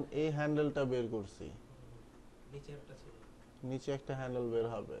আমি যখন এই হ্যান্ডেলটা বের করছি নিচে একটা ছিল নিচে একটা হ্যান্ডেল বের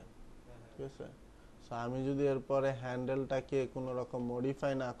হবে হ্যাঁ ঠিক আছে সো আমি যদি এরপরে হ্যান্ডেলটাকে কোনো রকম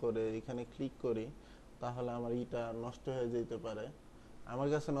মডিফাই না করে এখানে ক্লিক করি তাহলে আমার ইটা নষ্ট হয়ে যেতে পারে আমার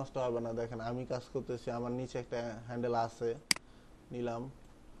কাছে নষ্ট হবে না দেখেন আমি কাজ করতেছি আমার নিচে একটা হ্যান্ডেল আছে নিলাম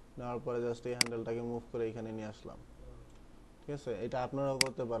নেওয়ার পরে জাস্ট এই হ্যান্ডেলটাকে মুভ করে এখানে নিয়ে আসলাম ঠিক আছে এটা আপনারাও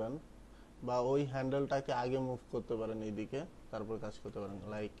করতে পারেন বা ওই হ্যান্ডেলটাকে আগে মুভ করতে পারেন এইদিকে তারপর কাজ করতে পারেন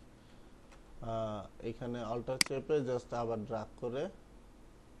লাইক এখানে অল্টার চেপে জাস্ট আবার ড্র্যাগ করে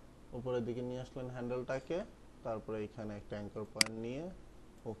উপরের দিকে নিয়ে আসলেন হ্যান্ডেলটাকে তারপরে এখানে একটা অ্যাঙ্কর পয়েন্ট নিয়ে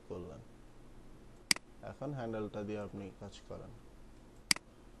মুভ করলেন এখন হ্যান্ডেলটা দিয়ে আপনি কাজ করেন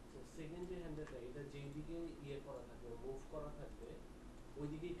সেকেন্ড যে হ্যান্ডেলটা এটা যেই দিকে ইয়ে করা থাকবে মুভ করা থাকবে ওই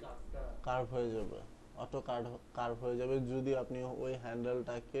দিকেই কার্ভটা কার্ভ হয়ে যাবে অটো কার্ভ হয়ে যাবে যদি আপনি ওই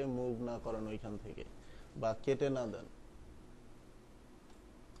হ্যান্ডেলটাকে মুভ না করেন ওইখান থেকে বা কেটে না দেন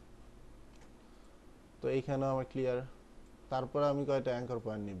তো এইখানে আমার ক্লিয়ার তারপরে আমি কয়টা অ্যাঙ্কর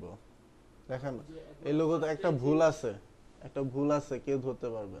পয়েন্ট নিব দেখেন এই লোগোতে একটা ভুল আছে কে ধরতে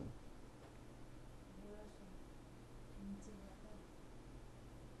পারবেন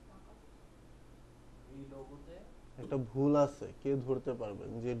এই লোগোতে একটা ভুল আছে কে ধরতে পারবেন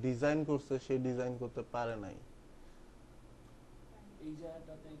যে ডিজাইন করছে সে ডিজাইন করতে পারে নাই এই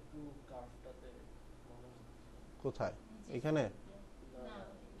জায়গাটাতে একটু কার্ভটাতে মনে হচ্ছে কোথায় এখানে না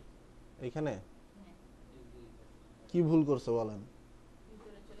এখানে এই যে কি ভুল করছে বলেন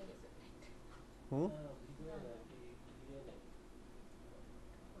ভিতরে চলে গেছে হুম ভিতরে না কি ইয়ে নেই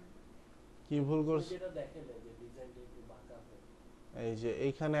কি ভুল করছে যেটা দেখালে যে ডিজাইনটা একটু বাঁকা হয়ে এই যে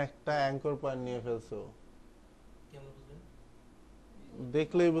এইখানে একটা অ্যাঙ্কর পয়েন্ট নিয়ে ফেলছো কেমন বুঝলেন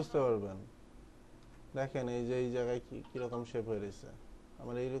দেখলেই বুঝতে পারবেন। দেখেন এই যে এই জায়গায় কিরকম শেপ হয়ে রয়েছে,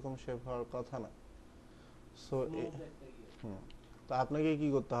 আমার এইরকম শেপ হওয়ার কথা না। সো Smooth একটা ইয়ে। তো আপনাকে কি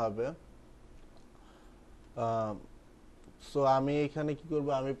করতে হবে, সো আমি এখানে কি করব,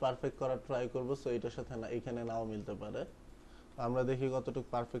 আমি পারফেক্ট করার ট্রাই করব। সো এটার সাথে না এখানে নাও মিলতে পারে, আমরা দেখি কতটুকু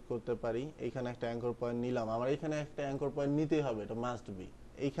পারফেক্ট করতে পারি। এখানে একটা অ্যাঙ্কর পয়েন্ট নিলাম, আমার এখানে একটা অ্যাঙ্কর পয়েন্ট নিতেই হবে, এটা মাস্ট বি।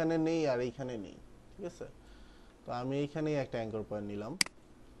 এইখানে নেই আর এইখানে নেই, ঠিক আছে। তো আমি এইখানেই একটা অ্যাঙ্কর পয়েন্ট নিলাম,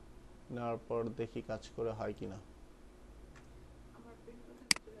 নেওয়ার পর দেখি কাজ করে হয় কিনা। আমার প্রিন্ট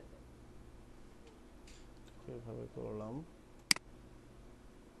কোথায় চলে যায়? কিভাবে করলাম,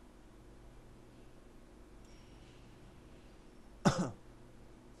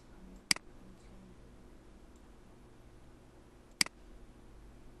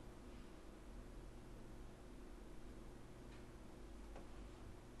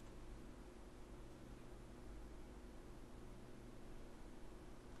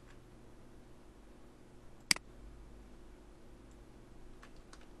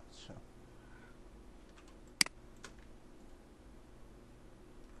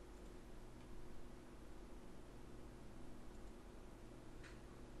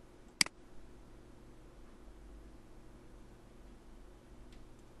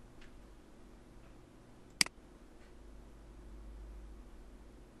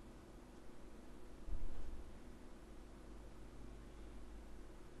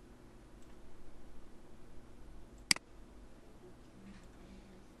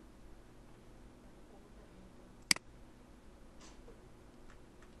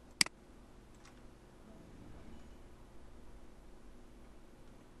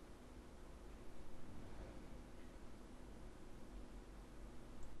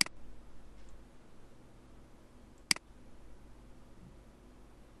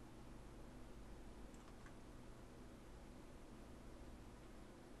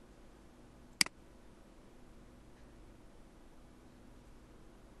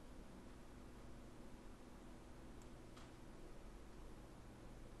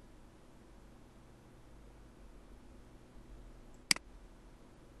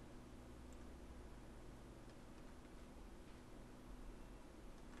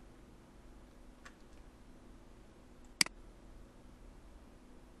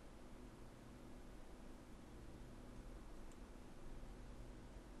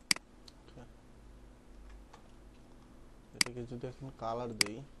 আচ্ছা এটাকে যদি এখন কালার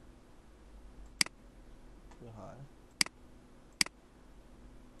দেই কি হয়,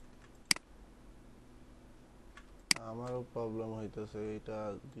 আমারও প্রবলেম হইতেছে। এটা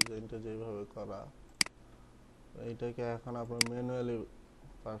ডিজাইনটা যেভাবে করা, এইটাকে এখন আপনার ম্যানুয়ালি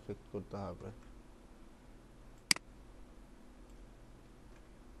পারফেক্ট করতে হবে।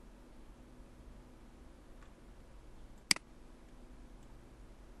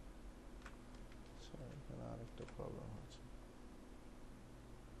 আচ্ছা, এখানে আরেকটা প্রবলেম হচ্ছে।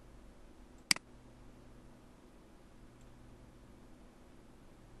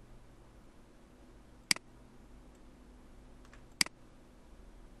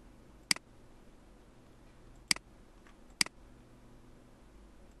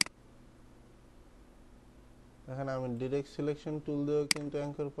 এখানে আমি ডিরেক্ট সিলেকশন টুল দিয়েও কিন্তু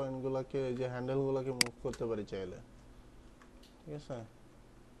অ্যাঙ্কর পয়েন্টগুলোকে, যে হ্যান্ডেলগুলোকে মুভ করতে পারি চাইলে, ঠিক আছে।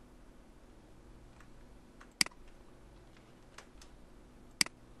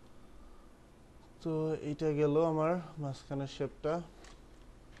 তো এইটা গেল আমার মাঝখানের শেপটা।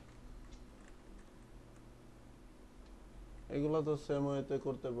 এগুলো তো সেম ওয়েতে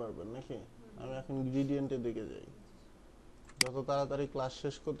করতে পারবেন নাকি? আমি এখন গ্রেডিয়েন্টের দিকে যাই। যত তাড়াতাড়ি ক্লাস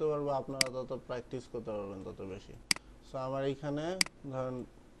শেষ করতে পারবো আপনারা তত প্র্যাকটিস করতে পারবেন তত বেশি। সো আমার এইখানে ধরেন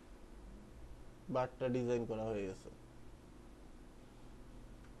বারটা ডিজাইন করা হয়ে গেছে।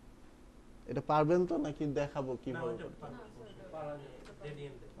 এটা পারবেন তো নাকি দেখাবো না কিভাবে ওইটা করতে? পারা যাবে।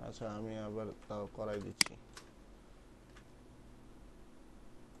 gradient এ। আচ্ছা আমি আবার তাও করাই দিচ্ছি।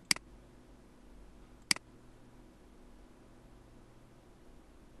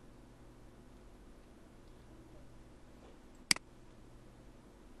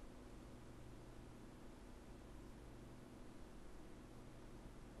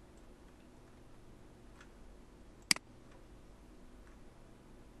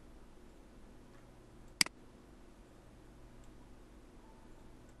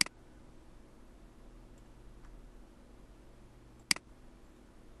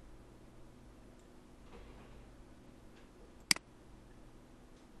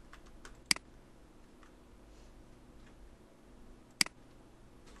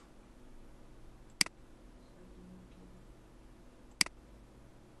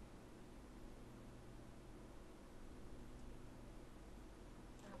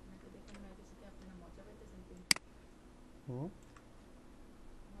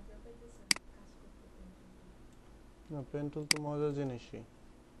 না পেন টুল তো মজার জিনিসই।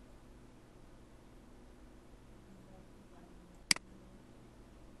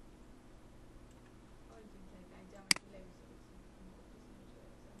 ওই যে দেখ, এই যে আমার চলে গেছে, আমি করতেছি না, চলে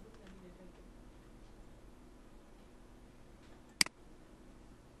গেছে। আমি বুঝলাম delete হইতো।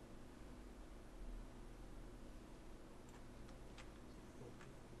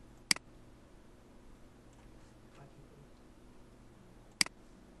 পাখি করে।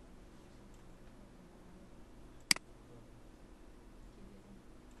 কি দিয়ে দিন?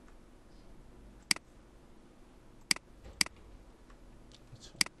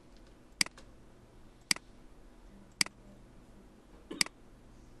 আচ্ছা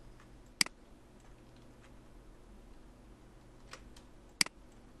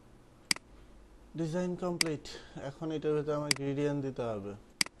ডিজাইন কমপ্লিট। এখন এটার ভিতরে আমার গ্রেডিয়েন্ট দিতে হবে।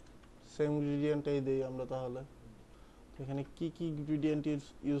 সেম গ্রেডিয়েন্টটাই দেই আমরা তাহলে। তো এখানে কি কি গ্রেডিয়েন্ট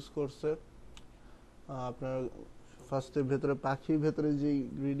ইউজ করছে আপনার ফার্স্টের ভেতরে পাখির ভেতরে যে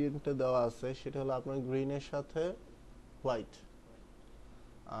গ্রেডিয়েন্টটা দেওয়া আছে সেটা হলো আপনার গ্রিনের সাথে হোয়াইট,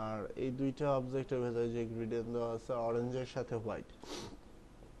 আর এই দুইটা অবজেক্টের ভেতরে যে গ্রেডিয়েন্ট দেওয়া আছে অরেঞ্জের সাথে হোয়াইট।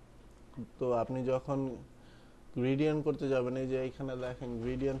 তো আপনি যখন গ্রেডিয়েন্ট করতে যাবেন এই যে এখানে দেখেন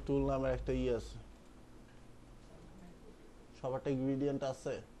গ্রেডিয়েন্ট টুল নামের একটা আছে, সবারটাই গ্রেডিয়েন্ট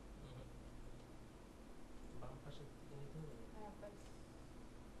আছে। বাম পাশে থেকে নিতে হবে। হ্যাঁ, পাইছি।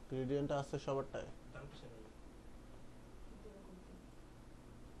 গ্রেডিয়েন্ট আছে সবারটায়। ডান পাশে নেই। কিন্তু এরকম কি?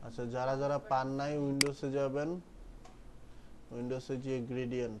 আচ্ছা যারা যারা পান নাই উইন্ডোজে যাবেন, উইন্ডোজে যে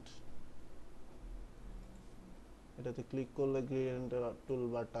গ্রেডিয়েন্ট এটাতে ক্লিক করলে গ্রেডিয়েন্টের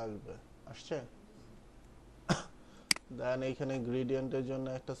টুলবারটা আসবে। আসছে? দেন এইখানে গ্রেডিয়েন্টের জন্য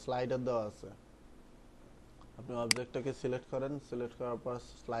একটা স্লাইডার দেওয়া আছে। আপনি অবজেক্টটাকে সিলেক্ট করেন, সিলেক্ট করার পর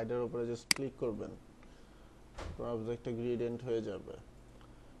স্লাইডের উপরে জাস্ট ক্লিক করবেন, আপনার অবজেক্টটা গ্রেডিয়েন্ট হয়ে যাবে।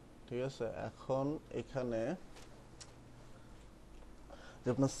 ঠিক আছে, এখন এখানে যে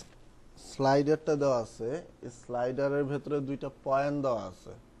আপনার স্লাইডারটা দেওয়া আছে, এই স্লাইডারের ভেতরে দুইটা পয়েন্ট দেওয়া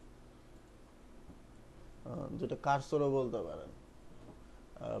আছে, দুইটা কার্সরও বলতে পারেন।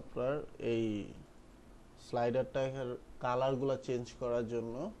 আপনার এই স্লাইডারটা কালারগুলো চেঞ্জ করার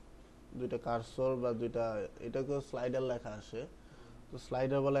জন্য দুইটা কার্সর বা দুইটা, এটাকেও স্লাইডার লেখা আসে, তো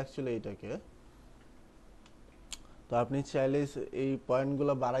স্লাইডার বলে অ্যাকচুয়ালি এইটাকে। তো আপনি চাইলে এই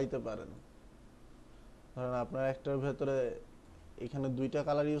পয়েন্টগুলো বাড়াইতে পারেন। ধরেন আপনার একটার ভেতরে এখানে দুইটা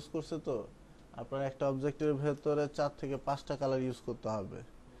কালার ইউজ করছে, তো আপনার একটা অবজেক্টের ভেতরে 4 থেকে 5টা কালার ইউজ করতে হবে।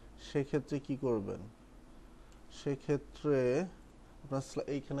 সেক্ষেত্রে কি করবেন? সেক্ষেত্রে আপনার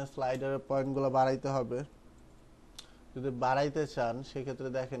এইখানে স্লাইডারের পয়েন্টগুলো বাড়াইতে হবে। যদি বাড়াইতে চান সেক্ষেত্রে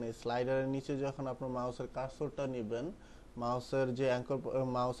দেখেন এই স্লাইডারের নিচে যখন আপনার মাউসের কার্সরটা নেবেন, মাউসের যে অ্যাঙ্কর,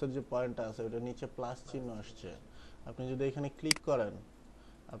 মাউসের যে পয়েন্টটা আছে ওটা নিচে প্লাস চিহ্ন আসছে। আপনি যদি এখানে ক্লিক করেন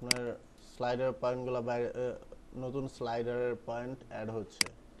আপনার স্লাইডারের পয়েন্টগুলো নতুন স্লাইডারের পয়েন্ট অ্যাড হচ্ছে।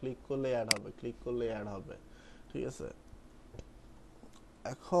 ক্লিক করলে অ্যাড হবে, ক্লিক করলে অ্যাড হবে। ঠিক আছে,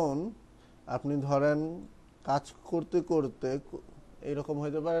 এখন আপনি ধরেন কাজ করতে করতে এরকম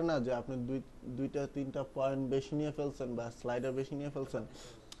হইতে পারে না যে আপনি দুইটা তিনটা পয়েন্ট বেশি নিয়ে ফেলছেন বা স্লাইডার বেশি নিয়ে ফেলছেন,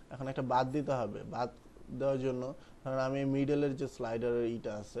 এখন একটা বাদ দিতে হবে। বাদ দেওয়ার জন্য ধরেন আমি মিডলের যে স্লাইডারের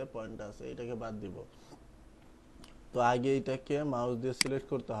ইটা আছে, পয়েন্টটা আছে, এটাকে বাদ দিব। তো আগে এটাকে মাউস দিয়ে সিলেক্ট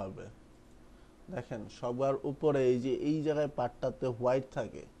করতে হবে। দেখেন সবার উপরে এই যে এই জায়গায় পার্টটাতে হোয়াইট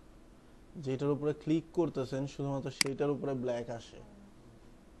থাকে, যেটার উপরে ক্লিক করতেছেন শুধুমাত্র সেইটার উপরে ব্ল্যাক আসে।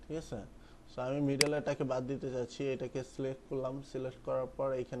 ঠিক আছে, সো আমি মিডলেরটাকে বাদ দিতে চাচ্ছি, এটাকে সিলেক্ট করলাম। সিলেক্ট করার পর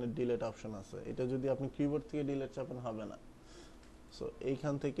এখানে ডিলিট অপশন আছে, এটা যদি আপনি কিবোর্ড থেকে ডিলিট চাপেন হবে না। সো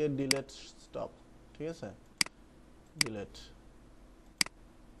এইখান থেকে ডিলিট স্টপ। ঠিক আছে, ডিলিট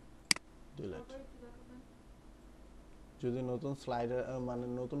ডিলিট। তারপরে একটু দেখাবেন? যদি নতুন স্লাইডার মানে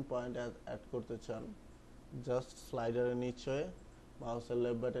নতুন পয়েন্ট অ্যাড করতে চান, জাস্ট স্লাইডারের নিচে মাউসের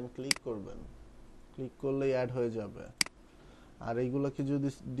লেফট বাটন ক্লিক করবেন, ক্লিক করলেই অ্যাড হয়ে যাবে। আর এইগুলোকে যদি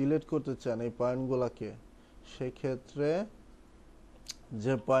ডিলিট করতে চান এই পয়েন্টগুলোকে, সেক্ষেত্রে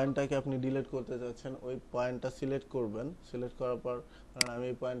যে পয়েন্টটাকে আপনি ডিলিট করতে চাচ্ছেন ওই পয়েন্টটা সিলেক্ট করবেন। সিলেক্ট করার পর আমি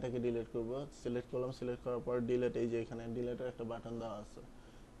এই পয়েন্টটাকে ডিলিট করব, সিলেক্ট করলাম। সিলেক্ট করার পর ডিলিট, এই যে এখানে ডিলিটের একটা বাটন দেওয়া আছে,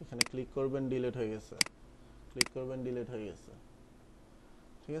 এখানে ক্লিক করবেন, ডিলিট হয়ে গেছে। ক্লিক করবেন, ডিলিট হয়ে গেছে।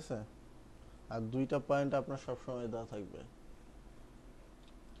 ঠিক আছে, আর দুইটা পয়েন্ট আপনার সবসময় দেওয়া থাকবে।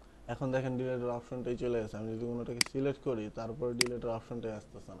 এখন দেখেন ডিলিটের অপশনটাই চলে গেছে। আমি যদি কোনোটাকে সিলেক্ট করি তারপর ডিলিটের অপশনটাই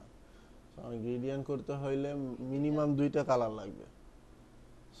আসতেছে না। আমি গ্রেডিয়েন্ট করতে হইলে মিনিমাম 2টা কালার লাগবে।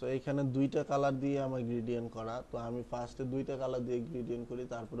 সো এইখানে 2টা কালার দিয়ে আমার গ্রেডিয়েন্ট করা, তো আমি ফার্স্টে 2টা কালার দিয়ে গ্রেডিয়েন্ট করি,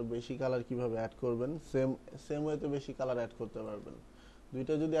 তারপরে বেশি কালার কিভাবে অ্যাড করবেন, সেম ওয়েতে বেশি কালার অ্যাড করতে পারবেন।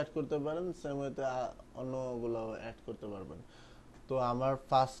 2টা যদি অ্যাড করতে পারেন সেম ওয়েতে অন্যগুলো অ্যাড করতে পারবেন। তো আমার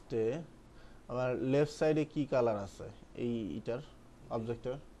ফার্স্টে আমার লেফট সাইডে কি কালার আছে এই এটার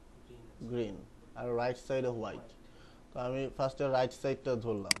অবজেক্টের? গ্রিন। আর রাইট সাইডে হোয়াইট। তো আমি ফার্স্টে রাইট সাইডটা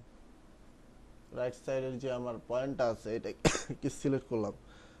ধরলাম, রাইট সাইডের যে আমার পয়েন্টটা আছে এটা কি সিলেক্ট করলাম।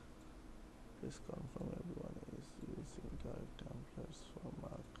 Please confirm everyone is using correct templates for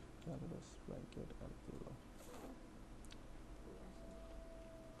mark canvas blanket and pillow.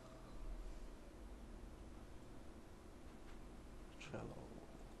 চলো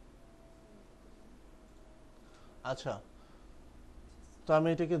আচ্ছা, তো আমি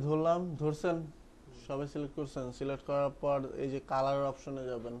এটাকে ধরলাম, ধরছেন সবাই সিলেক্ট করছেন, সিলেক্ট করার পর এই যে কালার অপশনে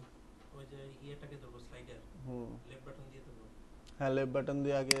যাবেন। ওই যে ইয়েটাকে ধরবো স্লাইডার, লেফট বাটন দিয়ে ধরবো। হ্যাঁ, লেফট বাটন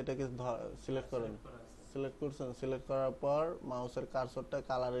দিয়ে আগে এটাকে সিলেক্ট করেন। Select করা আছে। সিলেক্ট করছেন, সিলেক্ট করার পর মাউসের কার্সরটা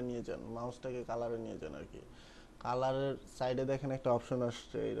কালারে নিয়ে যান, মাউসটাকে কালারে নিয়ে যান আর কি। কালারের সাইডে দেখেন একটা অপশন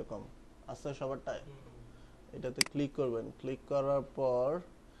আসছে এরকম, আছে সবারটায়। এটাতে ক্লিক করবেন, ক্লিক করার পর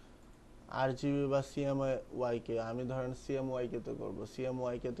আরজিবি বা সিএমওয়াই কে, আমি ধরেন সিএমওয়াই কে তে করব,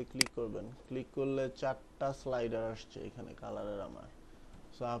 সিএমওয়াই কে তে ক্লিক করবেন। ক্লিক করলে 4টা স্লাইডার আসছে এখানে কালারের আমার।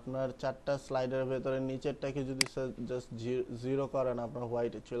 সো আপনার 4টা স্লাইডারের ভেতরে নিচেরটাকে যদি জাস্ট 0 করেন আপনার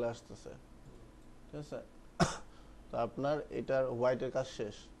হোয়াইটে চলে আসতেছে, ঠিক আছে? তো আপনার এটার হোয়াইটের কাজ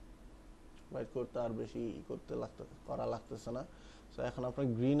শেষ, হোয়াইট করতে আর বেশি করা লাগতেছে না। সো এখন আপনার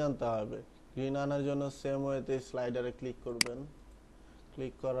গ্রিন আনতে হবে। গ্রিন আনার জন্য সেম ওয়েতে স্লাইডারে ক্লিক করবেন।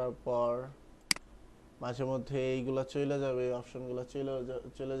 ক্লিক করার পর মাঝে মধ্যে এইগুলা চলে যাবে, এই অপশনগুলো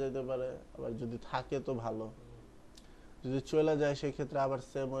চলে যেতে পারে, আবার যদি থাকে তো ভালো। যদি চলে যায় সেক্ষেত্রে আবার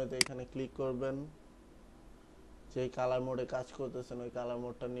সেম ওয়েতে এখানে ক্লিক করবেন, যেই কালার মোডে কাজ করতেছেন ওই কালার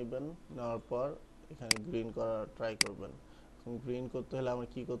মোডটা নেবেন, নেওয়ার পর এখানে গ্রিন করার ট্রাই করবেন। গ্রিন করতে হলে আমার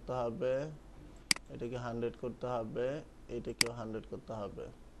কি করতে হবে, এটাকে 100 করতে হবে, এটাকেও 100 করতে হবে।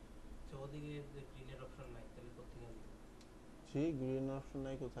 তো ওদিকে যে গ্রিনের অপশন নাই, তাহলে কোথেকে আনবো? জি, গ্রিন অপশন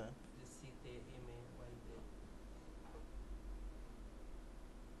নাই কোথায়? যে সি তে, এম এ, ওয়াই তে,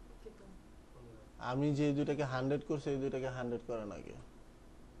 কিন্তু আমি যে দুইটাকে 100 করছি এই দুইটাকে 100 করেন আগে।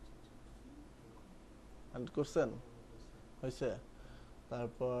 100 করছেন? হয়েছে?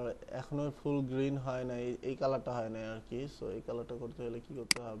 তারপর এখনো ফুল গ্রিন হয় না, এই কালারটা হয় না আর কি। সো এই কালারটা করতে হলে কি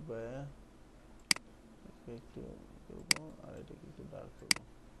করতে হবে, একটু করব আর এটাকে একটু ডার্ক করব।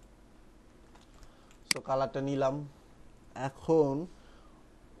 সো কালারটা নিলাম। এখন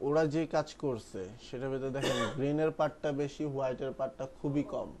ওরা যে কাজ করছে সেটার ভিতরে দেখেন গ্রিনের পার্টটা বেশি, হোয়াইটের পার্টটা খুবই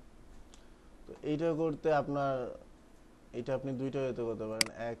কম। তো এইটা করতে আপনার, এটা আপনি দুইটা ওয়েতে করতে পারেন।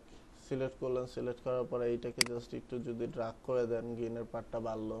 এক, সিলেক্ট করলেন, সিলেক্ট করার পরে এইটাকে জাস্ট একটু যদি ড্রাগ করে দেন, গ্রিনের পার্টটা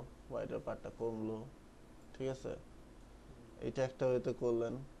বাড়লো, হোয়াইটের পার্টটা কমলো, ঠিক আছে? এটা একটা ওয়েতে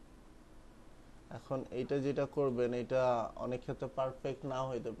করলেন। এখন এইটা যেটা করবেন এটা অনেক ক্ষেত্রে পারফেক্ট নাও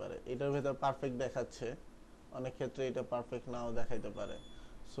হইতে পারে, এটার ভেতর পারফেক্ট দেখাচ্ছে, অনেক ক্ষেত্রে এটা পারফেক্ট নাও দেখাইতে পারে।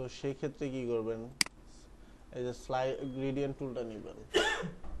 সো সেই ক্ষেত্রে কি করবেন, এই যে গ্রেডিয়েন্ট টুলটা নেবেন,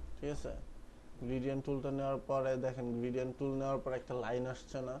 ঠিক আছে? গ্রেডিয়েন্ট টুলটা নেওয়ার পরে দেখেন গ্রেডিয়েন্ট টুল নেওয়ার পর একটা লাইন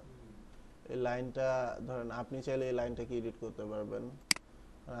আসছে না, এই লাইনটা ধরেন আপনি চাইলে এই লাইনটাকে এডিট করতে পারবেন।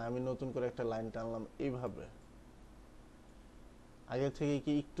 আমি নতুন করে একটা লাইন টানলাম এইভাবে, আগে থেকে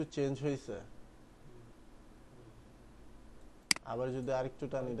কি একটু চেঞ্জ হয়েছে? আবার যদি আরেকটু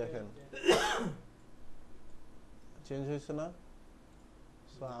টানি দেখেন চেঞ্জ হয়েছে না?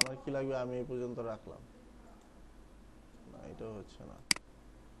 সো আমার কি লাগবে, আমি এই পর্যন্ত রাখলাম না, এটাও হচ্ছে না।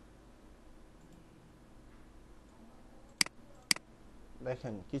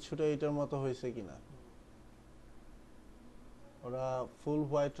 দেখেন কিছুটা এটার মতো হয়েছে কিনা। ওরা ফুল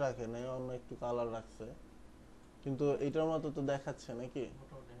হোয়াইট রাখে নাই, অন্য একটু কালার রাখছে, কিন্তু এটার মতো তো দেখাচ্ছে নাকি?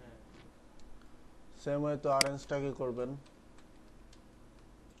 মোটামুটি হ্যাঁ। সেম ওয়ে তো অরেঞ্জটাকে করবেন,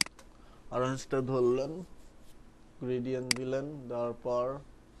 অরেঞ্জটা ধরলেন, গ্রেডিয়েন্ট দিলেন, দেওয়ার পর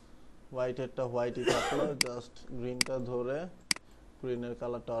হোয়াইটেরটা হোয়াইটই থাকলো, জাস্ট গ্রিনটা ধরে গ্রিনের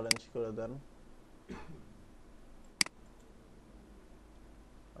কালারটা অরেঞ্জ করে দেন।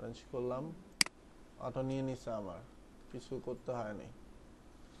 অরেঞ্জ করলাম, অটো নিয়ে নিছে, আমার কিছু করতে হয়নি।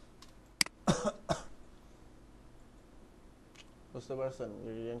 বুঝতে পারছেন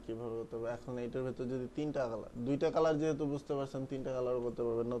গ্রেডিয়েন্ট কিভাবে করতে হবে? এখন এইটার ভেতর যদি দুইটা কালার যেহেতু বুঝতে পারছেন, 3টা কালারও করতে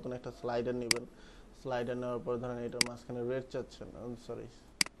পারবেন। নতুন একটা স্লাইডার নেবেন, স্লাইডার নেওয়ার পর ধরেন এটার মাঝখানে রেড চাচ্ছেন, সরি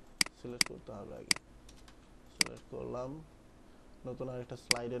সিলেক্ট করতে হবে আগে, সিলেক্ট করলাম, নতুন আরেকটা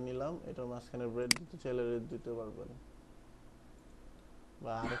স্লাইডার নিলাম, এটার মাঝখানে রেড দিতে চাইলে রেড দিতে পারবেন,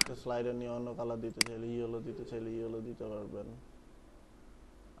 বা আরেকটা স্লাইডার নিয়ে অন্য কালার দিতে চাইলে ইয়েলো দিতে চাইলে ইয়েলো দিতে পারবেন,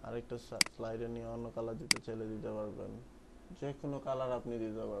 আরেকটা স্লাইডার নিয়ে অন্য কালার দিতে চাইলে দিতে পারবেন, যে কোনো কালার আপনি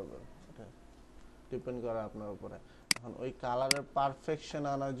দিতে পারবেন, এটা ডিপেন্ড করে আপনার উপরে। এখন ওই কালারের পারফেকশন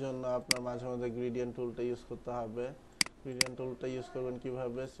আনার জন্য আপনার মাঝে মধ্যে গ্রেডিয়েন্ট টুলটা ইউজ করতে হবে। গ্রেডিয়েন্ট টুলটা ইউজ করবেন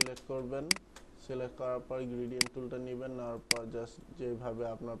কিভাবে, সিলেক্ট করবেন, সিলেক্ট করার পর গ্রেডিয়েন্ট টুলটা নেবেন, নেওয়ার পর জাস্ট যেভাবে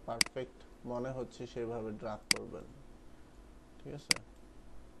আপনার পারফেক্ট মনে হচ্ছে সেভাবে ড্র্যাগ করবেন, ঠিক আছে।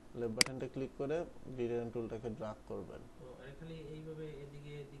 লেফট বাটনটা ক্লিক করে গ্রেডিয়েন্ট টুলটাকে ড্র্যাগ করবেন। তো আর খালি এইভাবে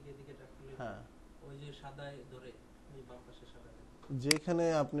এদিকে এদিকে এদিকে ট্র্যাক করলে হ্যাঁ, ওই যে সাদায় ধরে ওই বাম পাশে সাদা যেখানে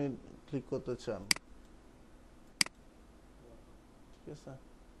আপনি ক্লিক করতে চান, ঠিক আছে,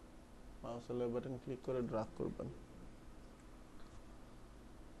 মাউসের লেফট বাটন ক্লিক করে ড্র্যাগ করবেন।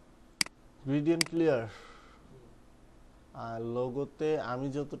 Gradient clear. আর লোগোতে আমি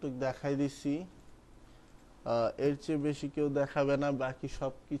যতটুকু দেখাই দিছি এর চেয়ে বেশি কেউ দেখাবে না, বাকি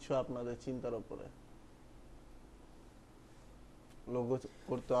সবকিছু আপনাদের চিন্তার উপরে। লোগো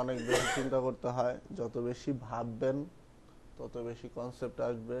করতে অনেক বেশি চিন্তা করতে হয়, যত বেশি ভাববেন তত বেশি কনসেপ্ট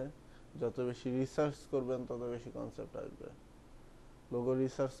আসবে, যত বেশি রিসার্চ করবেন তত বেশি কনসেপ্ট আসবে। লোগো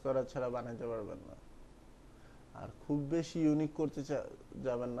রিসার্চ করা ছাড়া বানাইতে পারবেন না। আর খুব বেশি ইউনিক করতে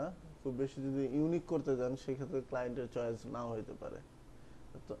যাবেন না, খুব বেশি যদি ইউনিক করতে যান সেক্ষেত্রে ক্লায়েন্টের চয়েস নাও হইতে পারে,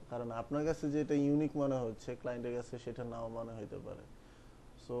 কারণ আপনার কাছে যেটা ইউনিক মনে হচ্ছে ক্লায়েন্টের কাছে সেটা নাও মনে হইতে পারে।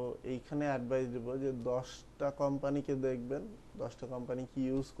 সো এইখানে অ্যাডভাইস দেব যে 10টা কোম্পানিকে দেখবেন, 10টা কোম্পানি কি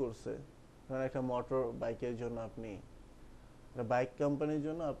ইউজ করছে। কারণ একটা মোটর বাইকের জন্য আপনি, একটা বাইক কোম্পানির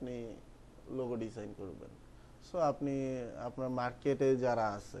জন্য আপনি লোগো ডিজাইন করবেন। সো আপনি আপনার মার্কেটে যারা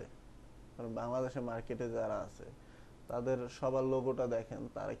আছে, কারণ বাংলাদেশের মার্কেটে যারা আছে তাদের সবার লোগোটা দেখেন,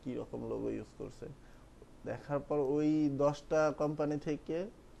 তারা কি রকম লোগো ইউজ করছে। দেখার পর ওই 10টা কোম্পানি থেকে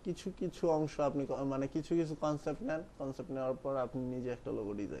কিছু কিছু অংশ আপনি মানে কিছু কিছু কনসেপ্ট নেন, কনসেপ্ট নেওয়ার পর আপনি নিজে একটা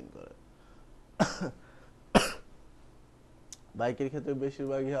লোগো ডিজাইন করেন। বাইকের ক্ষেত্রে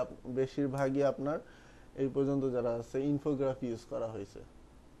বেশিরভাগই আপনার এই পর্যন্ত যারা আছে ইনফোগ্রাফি ইউজ করা হয়েছে,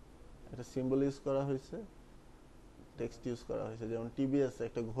 একটা সিম্বল ইউজ করা হয়েছে, টেক্সট ইউজ করা হয়েছে। যেমন টিভিএস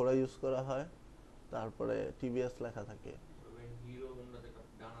একটা ঘোড়া ইউজ করা হয়, তারপরে টিভিএস লেখা থাকে। হিরো হোন্ডাতে একটা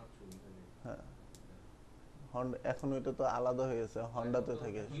ডানার ছবি থাকে। হ্যাঁ, হন্ডা এখন এটা তো আলাদা হয়ে গেছে, হন্ডাতে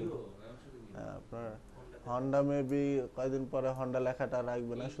থাকে শুধু। হ্যাঁ, আপনার হন্ডা মেবি কয়েকদিন পরে হন্ডা লেখাটা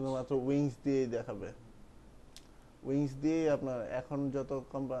রাখবে না, শুধুমাত্র উইংস দিয়েই দেখাবে। উইংস দিয়েই আপনার এখন যত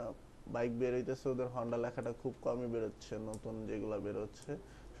বাইক বের হইতেছে ওদের হন্ডা লেখাটা খুব কমই বেরোচ্ছে, নতুন যেগুলো বেরোচ্ছে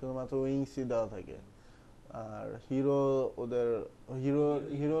শুধুমাত্র উইংসই দেওয়া থাকে। আর হিরো, ওদের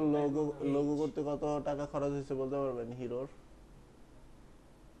হিরোর লোগো করতে কত টাকা খরচ হয়েছে বলতে পারবেন?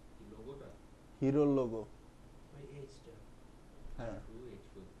 হিরোর লোগো, ওই এইচটা। হ্যাঁ,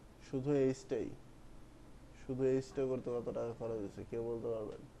 শুধু এইচটা করতে কত টাকা খরচ হয়েছে কেউ বলতে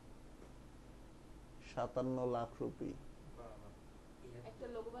পারবেন? 57 লাখ রুপি। একটা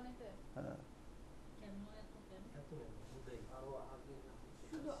লোগো বানাইতে হ্যাঁ, কেন এত কেন? এত ওটাই আরো আগে না।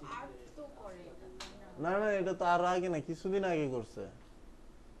 শুধু আর্ট তো করে না না, এটা তো আরো আগে না, কিছুদিন আগে করছে।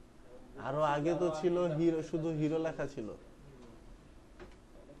 আরো আগে তো ছিল হিরো, শুধু হিরো লেখা ছিল।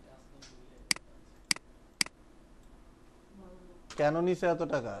 কেন নিছে এত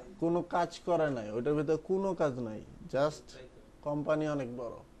টাকা? কোনো কাজ করে নাই, ওইটার ভিতরে কোনো কাজ নাই, জাস্ট কোম্পানি অনেক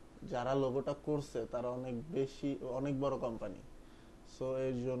বড়, যারা লোগোটা করছে তারা অনেক বড় কোম্পানি, সো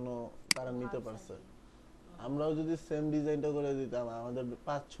এর জন্য তারা নিতে পারছে। আমরাও যদি সেম ডিজাইনটা করে দিতাম আমাদের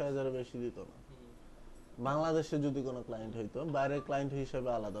 5-6 হাজারের বেশি দিত না। বাংলাদেশে যদি কোনো ক্লায়েন্ট হইতো, বাইরের ক্লায়েন্ট হিসেবে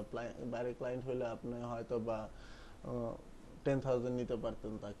আলাদা, বাইরের ক্লায়েন্ট হইলে আপনি হয়তো বা 10,000 নিতে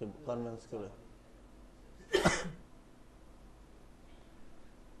পারতেন তাকে কনভিন্স করে।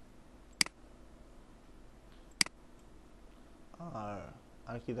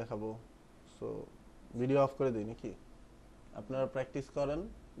 আর কি দেখাবো? সো ভিডিও অফ করে দিই নাকি? আপনারা প্র্যাকটিস করেন,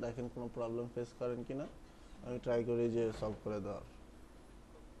 দেখেন কোনো প্রবলেম ফেস করেন কিনা, আমি ট্রাই করি যে সলভ করে দেওয়ার।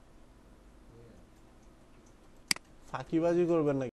 ফাঁকিবাজি করবেন না।